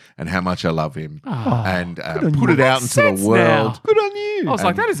of him, and how much I love him." And on put you. it out Makes into sense the world. now. Good on you. I was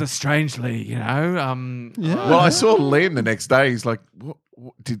like, that is a strangely, Yeah. Well, I saw Liam the next day. He's like, "What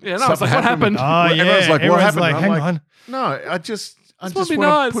did Yeah, no, I was something like, what happen?" happened? Oh, yeah. Everyone's like, "What Everyone's happened?" like, I'm hang like, on. "No, I This just must be want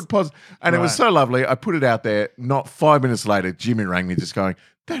nice. to put positive. And it was Right. so lovely. I put it out there. Not 5 minutes later, Jimmy rang me just going,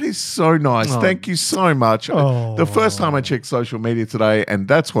 that is so nice. Oh. Thank you so much. Oh. The first time I checked social media today, and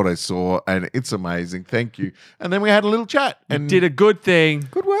that's what I saw, and it's amazing. Thank you. And then we had a little chat. And Did a good thing.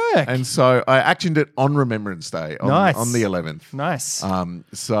 Good work. and so I actioned it on Remembrance Day on, Nice. on the 11th. Nice.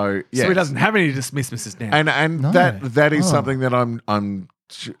 So yeah. So he doesn't have any dismisses now. And No. that is Oh. something that I'm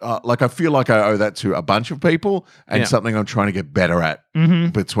like I feel like I owe that to a bunch of people, and Yeah. something I'm trying to get better at Mm-hmm.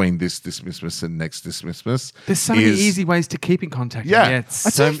 between this Dismissmas and next Dismissmas. There's so many is easy ways to keep in contact. Yeah. It's I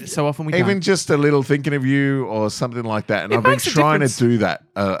so, think so often we even don't. just a little thinking of you or something like that. And It I've been makes a trying to difference. do that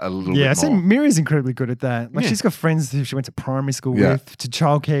a little Yeah, I bit see more. Miriam's incredibly good at that. Like Yeah. she's got friends who she went to primary school Yeah. with, to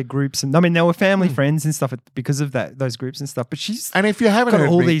childcare groups, and I mean they were family Hmm. friends and stuff because of those groups and stuff. But she's And if you haven't got heard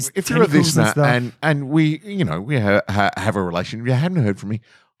all me, these if you're a tentacles and listener stuff. and we have a relation, if you haven't heard from me,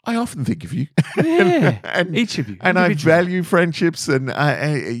 I often think of you. Yeah. and Each of you. And I individually. value friendships, and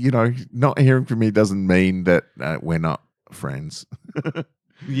not hearing from me doesn't mean that we're not friends.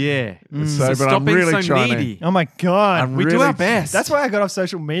 Yeah. So, but stop I'm being really so trying to- needy. oh my god, I'm we do really- our best. that's why I got off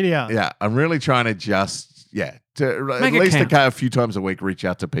social media. Yeah, I'm really trying to just to Make at it least count. a few times a week reach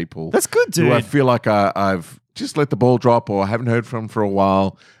out to people That's good, who I dude. feel like I've just let the ball drop or haven't heard from for a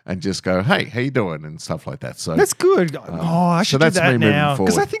while, and just go, hey, how you doing, and stuff like that. So That's good. I should do that's me that moving now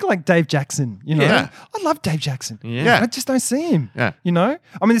because I forward. think like Dave Jackson. You know, Yeah. I love Dave Jackson. Yeah. I just don't see him. Yeah. You know,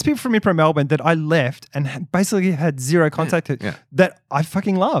 I mean, there's people from Impro Melbourne that I left and basically had zero contact with Yeah. that I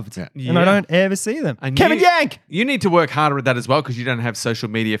fucking loved, Yeah. and I Yeah. don't ever see them. And Kevin you- Yank. You need to work harder at that as well because you don't have social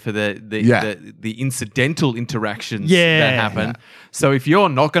media for Yeah. the incidental interactions Yeah. that happen. Yeah. So if you're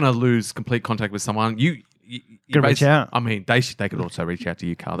not going to lose complete contact with someone, you Gotta reach out. I mean, they could also reach out to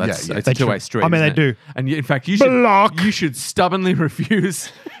you, Carl. That's Yeah, yeah. it's a They two-way should. street. I mean, isn't they it? do. And in fact, Block. you should stubbornly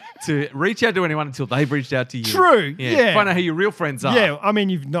refuse to reach out to anyone until they've reached out to you. True, yeah. Find out who your real friends are. Yeah, I mean,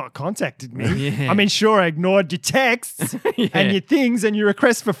 you've not contacted me. Yeah. I mean, sure, I ignored your texts Yeah. and your things and your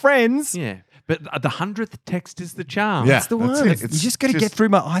requests for friends. Yeah. But the 100th text is the charm. Yeah. That's the That's one. it. You It's just got to just- get through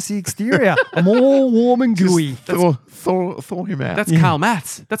my icy exterior. I'm all warm and gooey. Thaw him out. That's Carl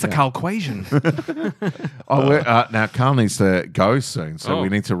Matz. That's a Carl equation. Now Carl needs to go soon, so Oh. we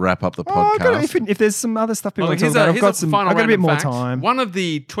need to wrap up the Oh, I've got- podcast. if there's some other stuff people Well, want to talk here's about, a, I've here's got a some. final I've got a bit random more fact. time. One of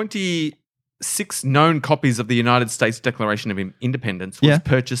the 26 known copies of the United States Declaration of Independence was Yeah.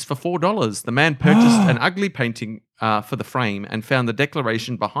 purchased for $4. The man purchased an ugly painting for the frame and found the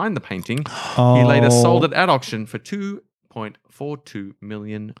declaration behind the painting. He later sold it at auction for $2.42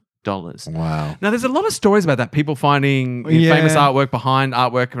 million. Wow. Now, there's a lot of stories about that. People finding Yeah. famous artwork behind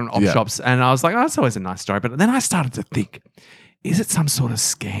artwork in op Yeah. shops. And I was like, oh, that's always a nice story. But then I started to think, is it some sort of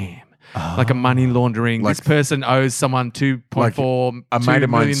scam? Like a money laundering. Like- this person owes someone $2.4 A mate of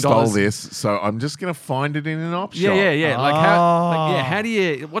mine million stole this, so I'm just going to find it in an op shop. Yeah. How do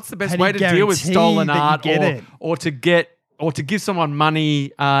you? What's the best How do way you to deal with guarantee stolen that you art, get it? or to give someone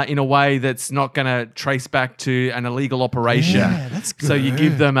money in a way that's not going to trace back to an illegal operation? Yeah, that's So you good.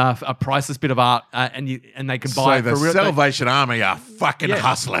 give them a priceless bit of art, and they can buy So it the for real. Salvation Army are fucking Yeah.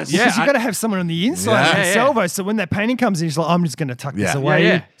 hustlers. Yeah. Because you've got to have someone on the inside Yeah. of the Yeah, yeah. salvo. So when that painting comes in, he's like, I'm just going to tuck this Yeah. away.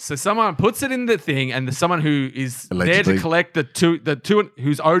 Yeah. So someone puts it in the thing, and someone who is Allegedly. there to collect the two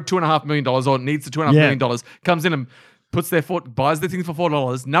who's owed $2.5 million or needs the $2.5 Yeah. million comes in and puts their foot, buys the thing for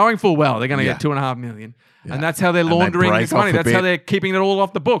 $4, knowing full well they're going to Yeah. get $2.5 million. Yeah. And that's how they're And they laundering break this money. off a That's how bit. they're keeping it all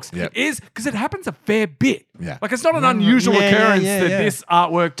off the books. Yep. Is because it happens a fair bit. Yeah. Like it's not an unusual Yeah, occurrence yeah, that yeah. this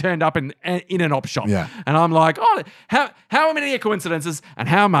artwork turned up in an op shop. Yeah. And I'm like, oh, how many are coincidences and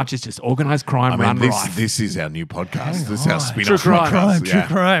how much is just organized crime I run mean, rife? this is our new podcast. This is our spin-off True crime. podcast. True Yeah.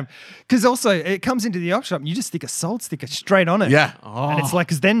 crime. Because also, it comes into the op shop and you just stick a salt sticker straight on it. Yeah. And it's like,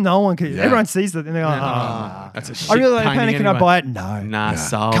 because then no one can, Yeah. everyone sees that and they're like, oh. That's a shit I really like the painting painting. Can I anyway. buy it? No. Nah, Yeah.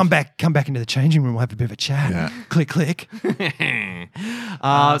 sold. Come back into the changing room. We'll have a bit of a chat. Yeah. Click, click.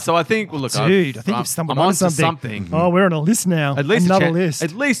 So I think, well, look, Dude, I think you've stumbled I'm onto onto something. Oh, we're on a list now. At least another list.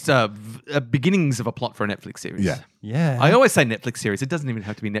 At least beginnings of a plot for a Netflix series. Yeah. yeah. I always say Netflix series. It doesn't even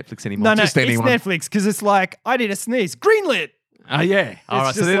have to be Netflix anymore. no, just it's anyone. Netflix because it's like, I need a sneeze. Greenlit. Oh yeah. All right.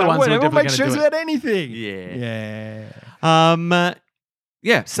 It's So just they're the like, ones who are whatever, definitely make going shows to do it. about anything. Yeah. Yeah.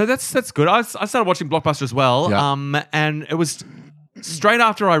 Yeah. So that's good. I started watching Blockbuster as well. Yeah. And it was straight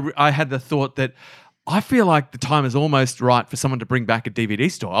after I had the thought that I feel like the time is almost right for someone to bring back a DVD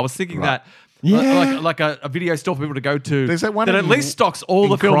store. I was thinking Right. that. Yeah. Like a video store for people to go to There's that one at in- least stocks all in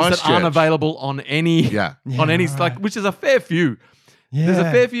the films that aren't Christchurch. available on any Yeah. on Yeah, any right. like which is a fair few. Yeah. There's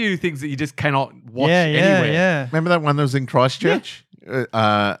a fair few things that you just cannot watch yeah, anywhere. Yeah. Remember that one that was in Christchurch?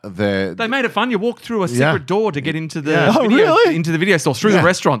 They made it fun. You walked through a secret door to get into the Oh, really? into the video store through the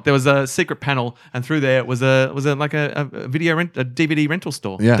restaurant. There was a secret panel, and through there was a DVD rental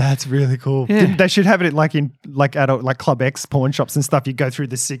store. yeah. That's really cool. Yeah. They should have it in adult Club X pawn shops and stuff. You go through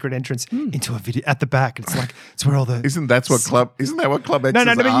the secret entrance into a video at the back. It's where all the Isn't that what Club X no,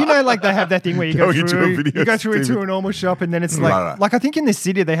 is? but you know, like they have that thing where you go Going into a through, video you go through into TV. a normal shop, and then it's Right. like I think in the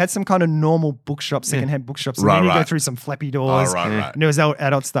city they had some kind of normal bookshop, secondhand bookshops, and then you go Right. through some flappy doors, right. and there was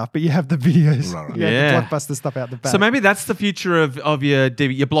adult stuff, but you have the videos, Right. you have Yeah. the Blockbuster stuff out the back. So maybe that's the future of your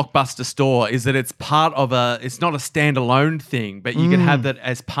Blockbuster store, is that it's part of it's not a standalone thing, but you can have that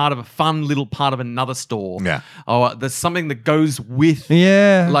as part of a fun little part of another store. Yeah. Or there's something that goes with.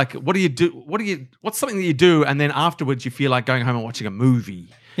 yeah, Like, what do you do? What's something that you do, and then afterwards you feel like going home and watching a movie?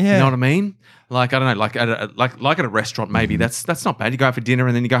 You Yeah. know what I mean? Like, I don't know, like at a restaurant, maybe that's not bad. You go out for dinner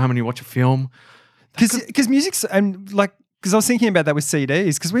and then you go home and you watch a film. because music's and like. Because I was thinking about that with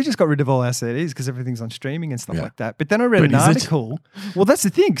CDs, because we just got rid of all our CDs because everything's on streaming and stuff Yeah. like that. But then I read an is it? article. Well, that's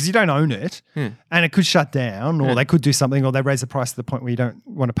the thing, because you don't own it, Yeah. and it could shut down, or they could do something, or they raise the price to the point where you don't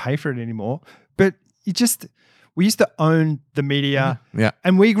want to pay for it anymore. But we used to own the media, Yeah.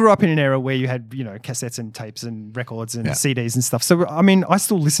 and we grew up in an era where you had cassettes and tapes and records and Yeah. CDs and stuff. So I mean, I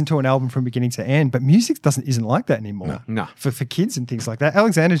still listen to an album from beginning to end, but music isn't like that anymore. No. For kids and things like that.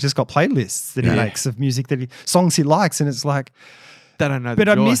 Alexander's just got playlists that he makes of music songs he likes, and it's like. They don't know. But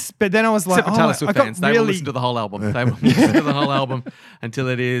the I joy. but then I was like, Except for Taylor I Swift got fans, they will really, listen to the whole album. They will listen to the whole album until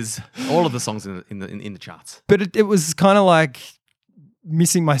it is all of the songs in the charts. but it was kind of like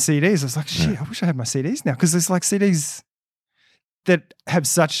missing my CDs. I was like, shit, I wish I had my CDs now, because there's like CDs that have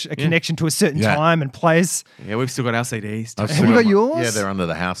such a connection to a certain Yeah. time and place. Yeah, we've still got our CDs. I've Have still you got my- yours? Yeah, they're under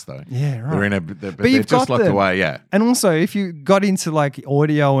the house though. Yeah, right. They're in but But you've they're just got locked them. away. Yeah. And also, if you got into like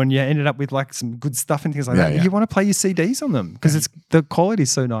audio and you ended up with like some good stuff and things like Yeah, that, yeah. you want to play your CDs on them because the quality's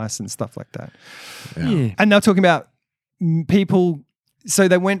so nice and stuff like that. Yeah. And they're talking about people. So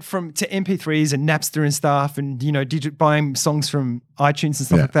they went to MP3s and Napster and stuff, and buying songs from iTunes and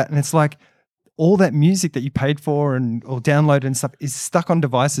stuff Yeah. like that. And it's like all that music that you paid for or downloaded and stuff is stuck on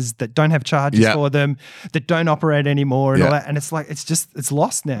devices that don't have charges Yeah. for them, that don't operate anymore, and all Yeah. that. And it's like it's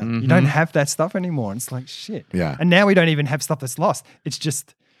lost now. You don't have that stuff anymore. And it's like shit. Yeah. And now we don't even have stuff that's lost. It's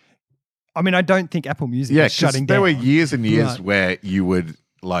just. I mean, I don't think Apple Music Yeah, is shutting there down. were years and years Right. where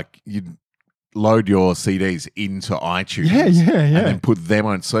you'd load your CDs into iTunes. Yeah, yeah, yeah. And then put them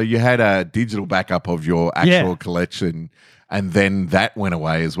on. So you had a digital backup of your actual Yeah. collection, and then that went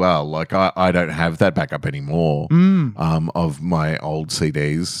away as well. Like I don't have that backup anymore of my old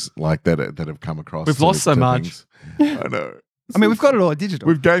CDs like that have come across. We've lost so much. things. I know. I mean, we've got it all digital.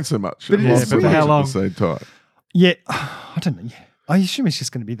 We've gained so much. But and it is lost so weird. much How at long? the same time. Yeah, I don't know. Yeah. I assume it's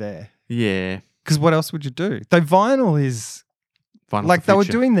just going to be there. Yeah. Because what else would you do? Though vinyl is Final's like the they were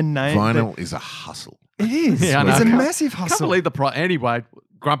future. doing the name. Vinyl is a hustle. It is. Yeah, I know. It's a Can't- massive Can't hustle. believe the price. Anyway,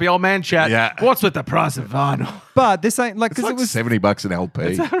 grumpy old man chat. Yeah. What's with the price of vinyl? But this ain't like It's because like it was. $70 an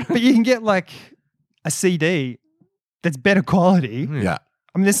LP. But you can get like a CD that's better quality. Yeah.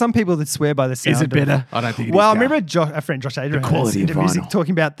 I mean, there's some people that swear by the sound. Is it of- better? I don't think it is. Well, I Carl. remember our friend Josh Abraham quality of into music vinyl.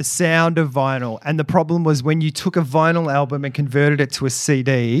 talking about the sound of vinyl, and the problem was when you took a vinyl album and converted it to a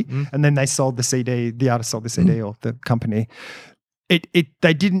CD, and then they sold the CD, the artist sold the CD or the company.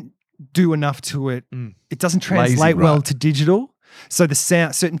 They didn't do enough to it. It doesn't translate well right. to digital, so the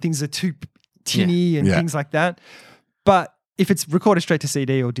sound, certain things are too tinny and Yeah. things like that. But if it's recorded straight to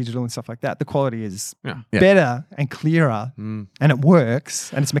CD or digital and stuff like that, the quality is Yeah. Yeah. better and clearer, and it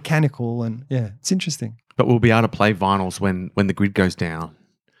works, and it's mechanical, and it's interesting. But we'll be able to play vinyls when the grid goes down.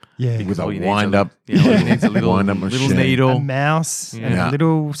 Yeah, With a All you need wind is up. all you need is a little, Wind up little machine. a needle. mouse and Yeah. a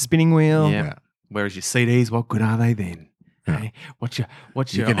little spinning wheel. Yeah. Yeah. Whereas your CDs, what good are they then? Hey, what's You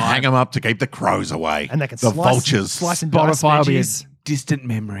your can hang them up to keep the crows away. And they can the slice, vultures. slice and dice Spotify will be a veggies. distant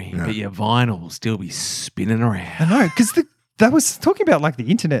memory, Yeah. but your vinyl will still be spinning I around. know, because that was talking about like the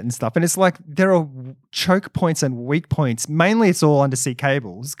internet and stuff, and it's like there are choke points and weak points. Mainly, it's all undersea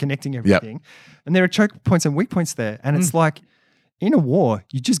cables connecting everything, and there are choke points and weak points there. And it's like in a war,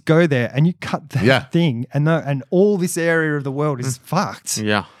 you just go there and you cut that Yeah. thing, and all this area of the world is fucked.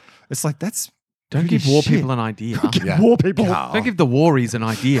 Yeah. It's like that's Don't pretty give war shit. people an idea. Yeah. war people. Carl. Don't give the waries an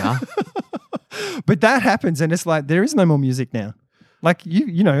idea. But that happens, and it's like there is no more music now. Like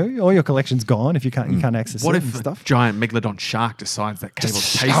you know, all your collection's gone if you can't access What it if and a stuff. giant megalodon shark decides that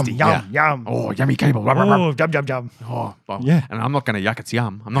cable's Yum, tasty? yum. Oh, yummy cable. Oh, yum. Oh, well, Yeah. And I'm not going to yuck its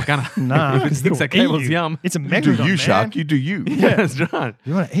yum. I'm not going to. Nah, if it 'cause thinks that it'll eat cable's you. yum. It's a You megalodon, do you, man. shark. You do you. Yeah, that's right.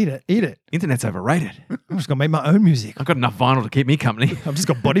 You want to eat it? Eat it. Internet's overrated. I'm just gonna make my own music. I've got enough vinyl to keep me company. I've just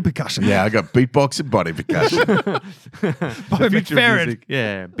got body percussion. Yeah, I got beatbox and body percussion. Bobby Future McFerrin. music.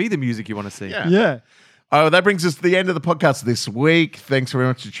 Yeah, be the music you want to see. Yeah. Yeah. Oh, that brings us to the end of the podcast this week. Thanks very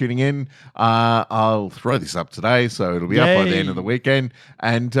much for tuning in. I'll throw this up today, so it'll be up by the Yay. end of the weekend.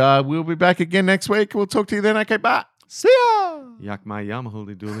 And we'll be back again next week. We'll talk to you then. Okay, bye. See ya. Yuck my yum,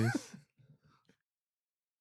 holy doolies.